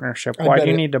partnership? Why do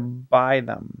you need to buy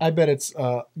them? I bet it's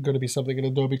going to be something in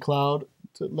Adobe Cloud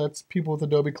that lets people with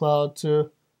Adobe Cloud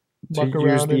to muck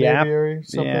around in Aviary.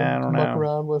 Something Yeah, I don't to muck know.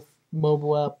 around with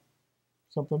mobile app.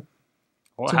 Something.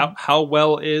 Well, how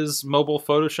well is mobile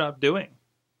Photoshop doing?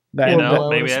 That- You know, I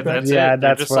maybe would that's expect- it. Yeah, They're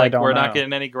that's just what I like, don't we're know. not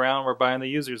getting any ground. We're buying the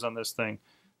users on this thing.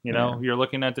 You know, you're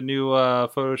looking at the new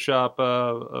Photoshop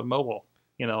mobile.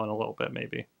 You know, in a little bit,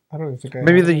 maybe. I don't even think I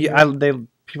Maybe have it.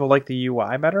 people like the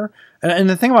UI better. And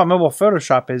the thing about mobile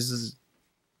Photoshop is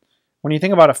when you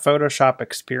think about a Photoshop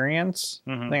experience,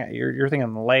 Mhm. you're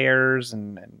thinking layers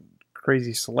and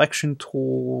crazy selection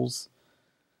tools.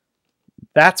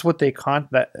 That's what they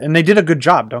and they did a good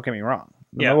job. Don't get me wrong.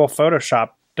 The Yeah. mobile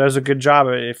Photoshop does a good job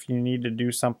if you need to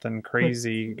do something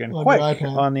crazy and on the quick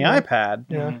iPad. on the Yeah. iPad.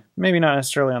 Yeah. Maybe not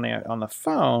necessarily on the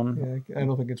phone. Yeah, I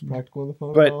don't think it's practical on the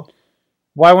phone But- at all.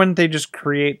 Why wouldn't they just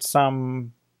create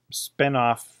some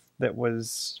spin-off that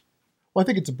was... Well, I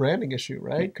think it's a branding issue,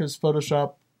 right? Because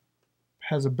Photoshop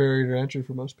has a barrier to entry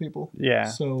for most people. Yeah.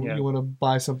 So Yeah. you want to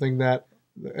buy something that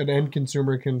an end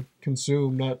consumer can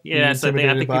consume, not be Yeah, that's the thing. I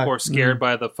intimidated think by. people are scared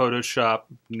by the Photoshop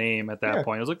name at that Yeah.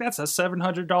 point. I was like, that's a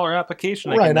 $700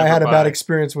 application. Right, I and I had a buy. bad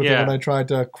experience with Yeah. it when I tried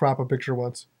to crop a picture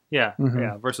once. Yeah, Mhm.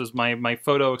 yeah. Versus my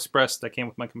Photo Express that came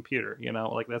with my computer. You know,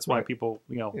 like that's why Right. people,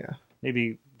 Yeah.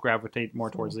 maybe gravitate more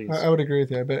towards these. I would agree with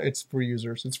you. I bet it's for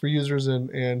users. It's for users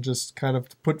and just kind of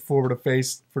to put forward a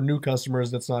face for new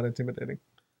customers that's not intimidating.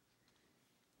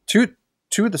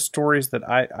 Two of the stories that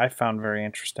I found very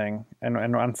interesting, and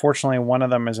unfortunately one of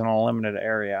them is in a limited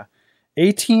area.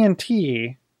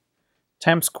 AT&T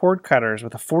Temps cord cutters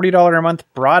with a $40 a month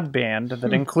broadband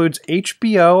that includes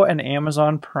HBO and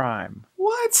Amazon Prime.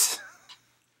 What?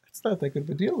 It's not that good of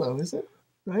a deal, though, is it?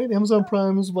 Right? Amazon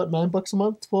Prime is what, $9 a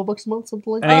month, $12 a month,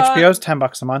 something like And that. HBO's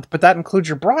 $10 a month, but that includes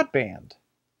your broadband.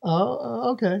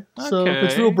 Oh, okay. So Okay.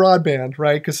 it's real broadband,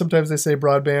 right? Because sometimes they say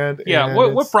broadband. Yeah, and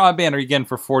what it's broadband are you getting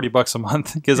for $40 a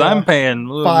month? Because Yeah. I'm paying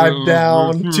 5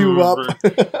 down, 2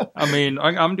 up. I mean,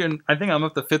 I'm doing. I think I'm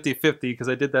up to 50-50 because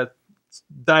I did that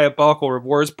diabolical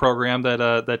rewards program that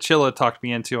that Chilla talked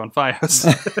me into on FiOS.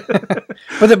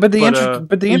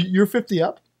 You're 50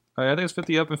 up? I think it's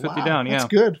 50 up and 50 Wow, down. Yeah, that's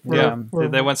good.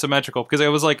 They went symmetrical because it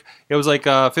was like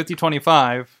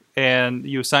 50-25, and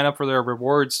you sign up for their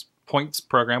rewards points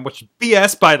program, which is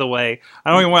BS, by the way.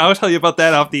 I'll tell you about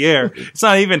that off the air. It's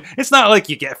not like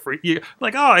you get free,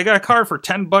 like, oh, I got a card for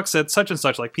 $10 at such and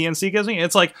such, like PNC gives me.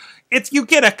 It's like, you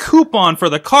get a coupon for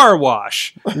the car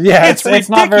wash. Yeah, it's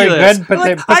not very good, but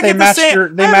they match your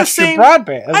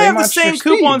broadband. I have the same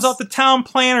coupons off the town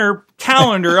planner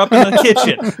calendar up in the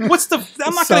kitchen.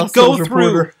 I'm not going to go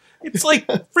through. It's like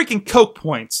freaking Coke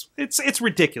points. It's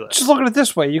ridiculous. Just look at it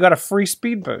this way: you got a free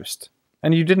speed boost,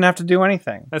 and you didn't have to do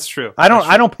anything. That's true. I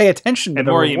don't pay attention to and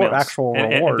the more emails. Actual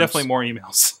rewards. And definitely more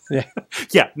emails. Yeah,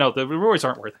 yeah. No, the rewards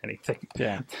aren't worth anything.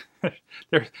 Yeah,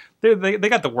 they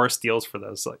got the worst deals for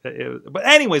those. But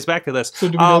anyways, back to this. So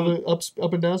do we know the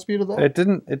up and down speed of that? It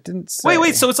didn't say.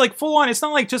 Wait. So it's like full on. It's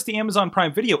not like just the Amazon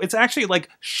Prime Video. It's actually like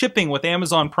shipping with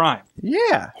Amazon Prime.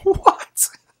 Yeah. What?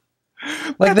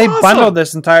 Like they bundled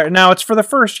this entire. Now it's for the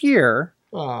first year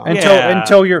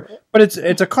until you're. But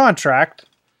it's a contract.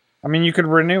 I mean, you could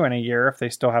renew in a year if they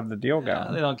still have the deal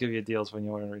going. They don't give you deals when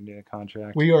you want to renew a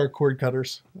contract. We are cord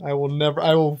cutters. I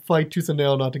will fight tooth and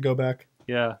nail not to go back.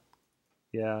 Yeah.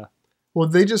 Well,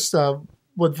 they just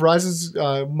what Verizon's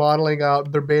modeling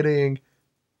out. They're betaing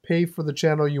pay for the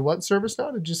channel you want service now.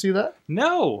 Did you see that?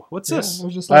 No. What's this? It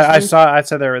was just I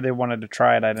said they wanted to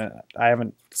try it. I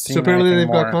haven't seen. So apparently they've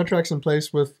more. got contracts in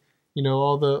place with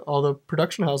all the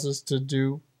production houses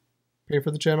to pay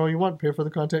for the channel you want, pay for the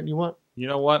content you want. You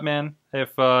know what, man?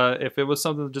 If it was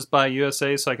something to just buy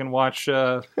USA so I can watch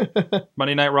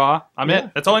Monday Night Raw, I'm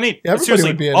in. That's all I need. Yeah, That's seriously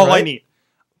would be in, all right? I need.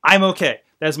 I'm okay.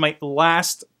 That's my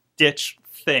last ditch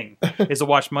thing is to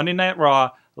watch Monday Night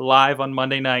Raw live on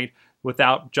Monday night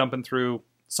without jumping through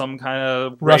some kind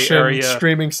of gray Russian area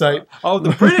streaming site. Oh,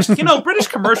 the British, British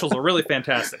commercials are really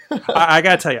fantastic. I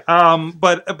gotta tell you.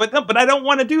 But I don't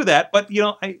want to do that. But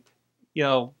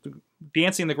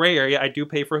Dancing in the Gray Area, I do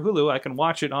pay for Hulu. I can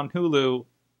watch it on Hulu.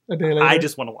 A day later. I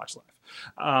just want to watch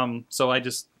live. So I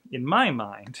just, in my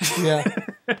mind. Yeah.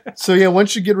 So yeah,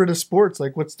 once you get rid of sports,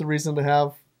 like what's the reason to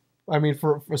have? I mean,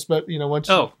 once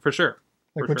for sure.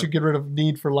 You get rid of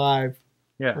need for live.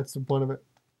 Yeah. That's the point of it.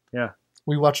 Yeah.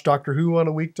 We watch Doctor Who on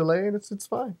a week delay, and it's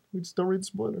fine. We just don't read the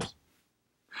spoilers.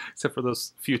 Except for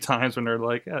those few times when they're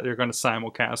like, they're going to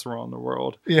simulcast around the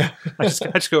world. Yeah. I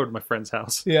just go over to my friend's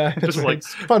house. Yeah. Just like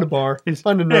find a bar.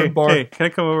 Find a nerd bar. Hey, can I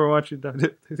come over and watch you?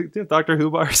 Doctor Who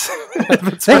bars?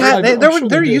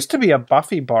 There used to be a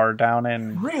Buffy bar down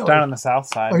in the south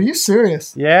side. Are you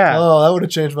serious? Yeah. Oh, that would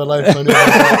have changed my life. If I knew about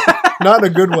that. Not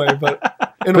in a good way, but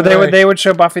they would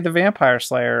show Buffy the Vampire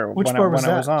Slayer Which when bar it was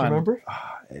was that? on. Do you remember?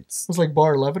 It was like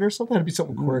bar 11 or something. It'd be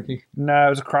something quirky. No,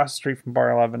 it was across the street from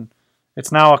bar 11.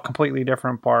 It's now a completely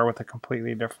different bar with a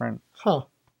completely different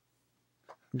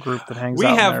group that hangs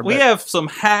out there. We have some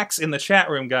hacks in the chat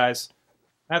room, guys.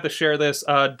 I have to share this.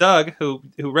 Doug, who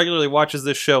regularly watches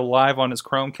this show live on his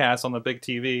Chromecast on the big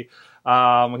TV,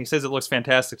 he says it looks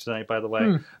fantastic tonight, by the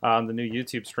way, on the new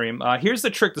YouTube stream. Here's the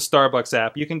trick to Starbucks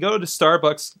app. You can go to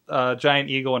Starbucks Giant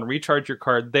Eagle and recharge your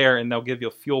card there, and they'll give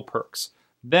you fuel perks.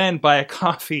 Then buy a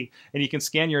coffee, and you can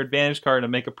scan your Advantage card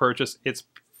and make a purchase. It's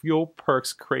fuel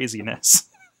perks craziness.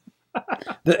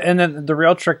 And then the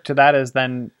real trick to that is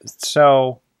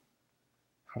how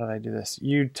did I do this?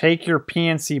 You take your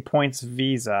PNC Points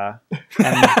Visa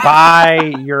and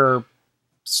buy your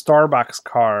Starbucks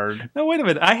card. No, wait a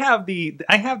minute. I have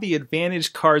the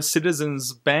Advantage card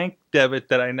Citizens Bank debit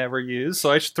that I never use,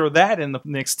 so I should throw that in the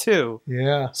mix too.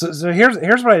 Yeah. So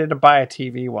here's what I did to buy a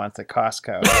TV once at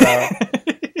Costco.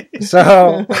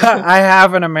 So I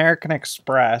have an American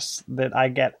Express that I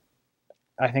get.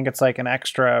 I think it's like an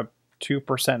extra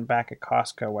 2% back at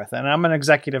Costco with, and I'm an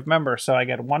executive member, so I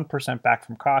get 1% back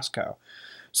from Costco.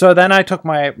 So then I took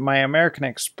my American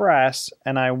Express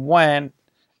and I went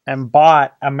and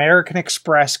bought American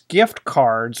Express gift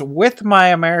cards with my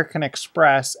American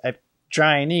Express at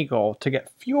Giant Eagle to get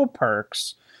fuel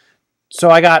perks. So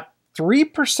I got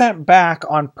 3% back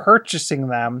on purchasing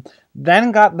them,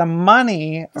 then got the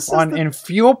money in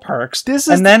fuel perks,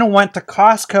 and then went to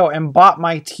Costco and bought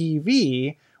my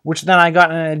TV, which then I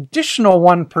got an additional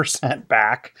 1%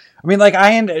 back. I mean, like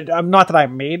I'm not that I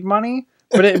made money,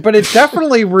 but it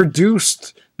definitely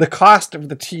reduced the cost of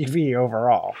the TV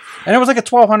overall. And it was like a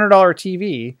 $1,200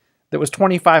 TV that was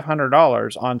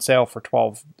 $2,500 on sale for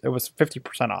It was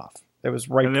 50% off. It was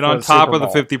right. And then on top of the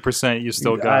 50%, you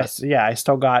still got. I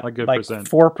still got a good like percent.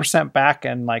 4% back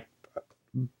and like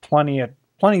plenty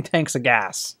tanks of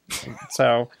gas.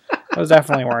 So it was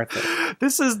definitely worth it.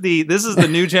 This is the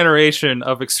new generation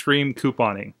of extreme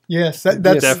couponing. Yes,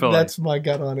 that's my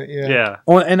gut on it. Yeah. Yeah.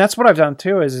 Well, and that's what I've done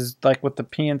too. Is like with the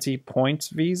PNC points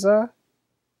Visa,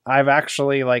 I've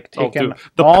actually like taken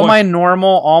all my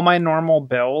normal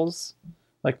bills,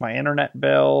 like my internet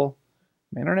bill,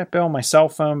 my cell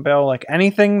phone bill, like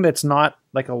anything that's not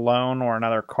like a loan or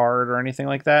another card or anything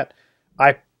like that,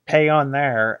 I pay on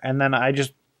there, and then I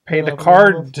just pay the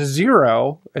card to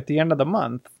zero at the end of the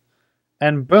month,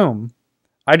 and boom,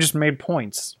 I just made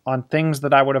points on things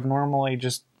that I would have normally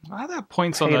just I have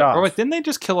points on the. Or wait, didn't they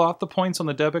just kill off the points on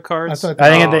the debit cards? I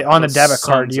think on the debit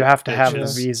card you have to have the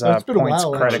Visa points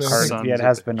credit card. Yeah, it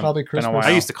has been a while.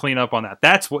 I used to clean up on that.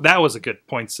 That was a good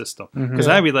point system because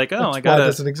I'd be like, I got a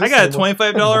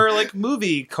 $25 like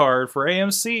movie card for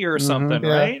AMC or something,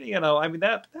 right? You know, I mean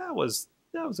that was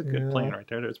a good plan right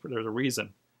there. There's a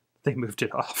reason they moved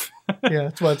it off. Yeah,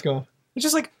 that's why it's gone. It's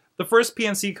just like the first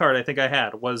PNC card I think I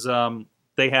had was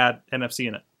they had NFC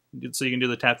in it, so you can do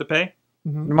the tap to pay.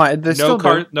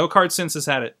 No card since has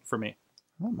had it for me.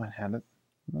 I might have it.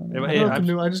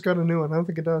 I just got a new one. I don't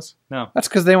think it does. No, that's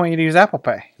because they want you to use Apple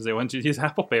Pay. Because they want you to use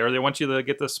Apple Pay, or they want you to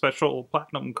get the special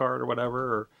platinum card or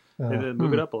whatever, or they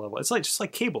move it up a level. It's like just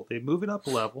like cable. They move it up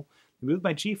a level. They move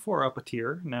my G4 up a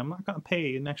tier. Now I'm not going to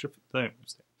pay an extra thing.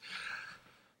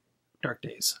 Dark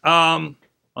days. On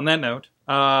that note,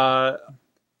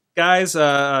 guys,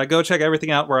 go check everything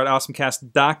out. We're at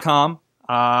AwesomeCast.com.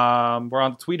 We're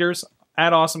on the tweeters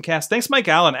at AwesomeCast. Thanks, Mike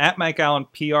Allen at Mike Allen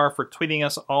PR for tweeting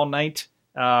us all night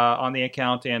on the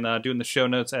account and doing the show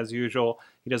notes as usual.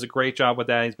 He does a great job with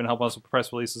that. He's been helping us with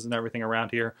press releases and everything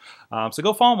around here. So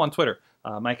go follow him on Twitter,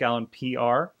 Mike Allen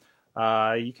PR.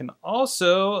 You can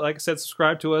also, like I said,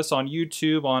 subscribe to us on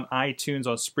YouTube, on iTunes,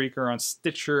 on Spreaker, on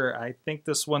Stitcher. I think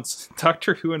this one's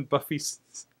Doctor Who and Buffy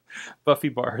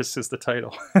Bars is the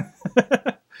title.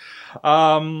 You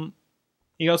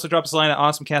can also drop us a line at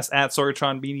awesomecast at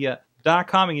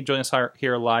sorgatronmedia.com. You can join us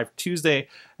here live Tuesday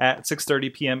at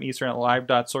 6:30 p.m. Eastern at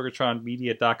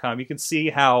live.sorgatronmedia.com. You can see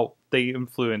how they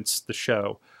influence the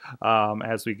show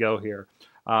as we go here.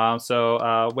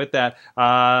 So with that,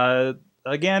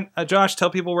 again, Josh,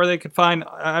 tell people where they can find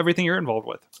everything you're involved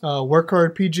with.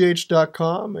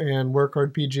 Workhardpgh.com and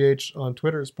workhardpgh on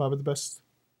Twitter is probably the best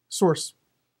source.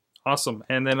 Awesome.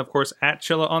 And then, of course, at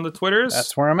Chilla on the Twitters.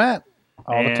 That's where I'm at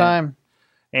all the time.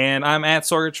 And I'm at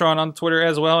Sorgatron on Twitter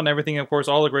as well. And everything, of course,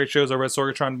 all the great shows are at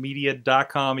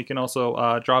sorgatronmedia.com. You can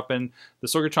also drop in the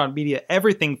Sorgatron Media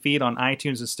Everything feed on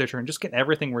iTunes and Stitcher and just get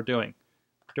everything we're doing.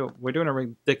 We're doing a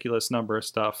ridiculous number of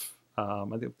stuff.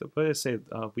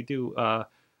 We do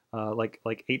like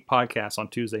 8 podcasts on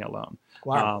Tuesday alone.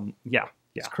 Wow. Yeah.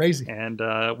 It's crazy. And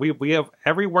we have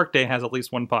every workday has at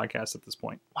least one podcast at this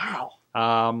point. Wow.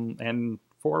 And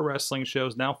 4 wrestling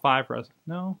shows now. 5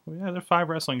 there are 5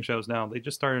 wrestling shows now. They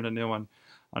just started a new one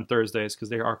on Thursdays because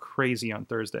they are crazy on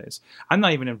Thursdays. I'm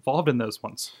not even involved in those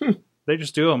ones. They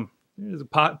just do them. There's a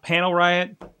Panel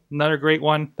Riot, another great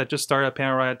one that just started at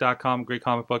panelriot.com. Great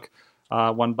comic book.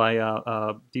 One by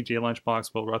DJ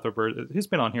Lunchbox, Will Rutherford. He's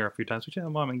been on here a few times. We should have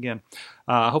him on again.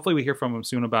 Hopefully we hear from him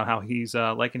soon about how he's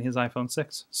liking his iPhone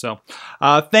 6. So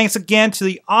thanks again to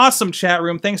the awesome chat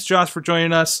room. Thanks, Josh, for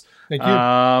joining us. Thank you.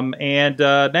 And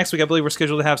next week, I believe we're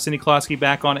scheduled to have Cindy Klosky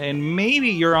back on, and maybe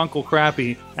your Uncle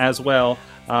Crappy as well.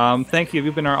 Thank you.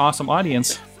 You've been our awesome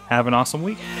audience. Have an awesome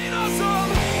week.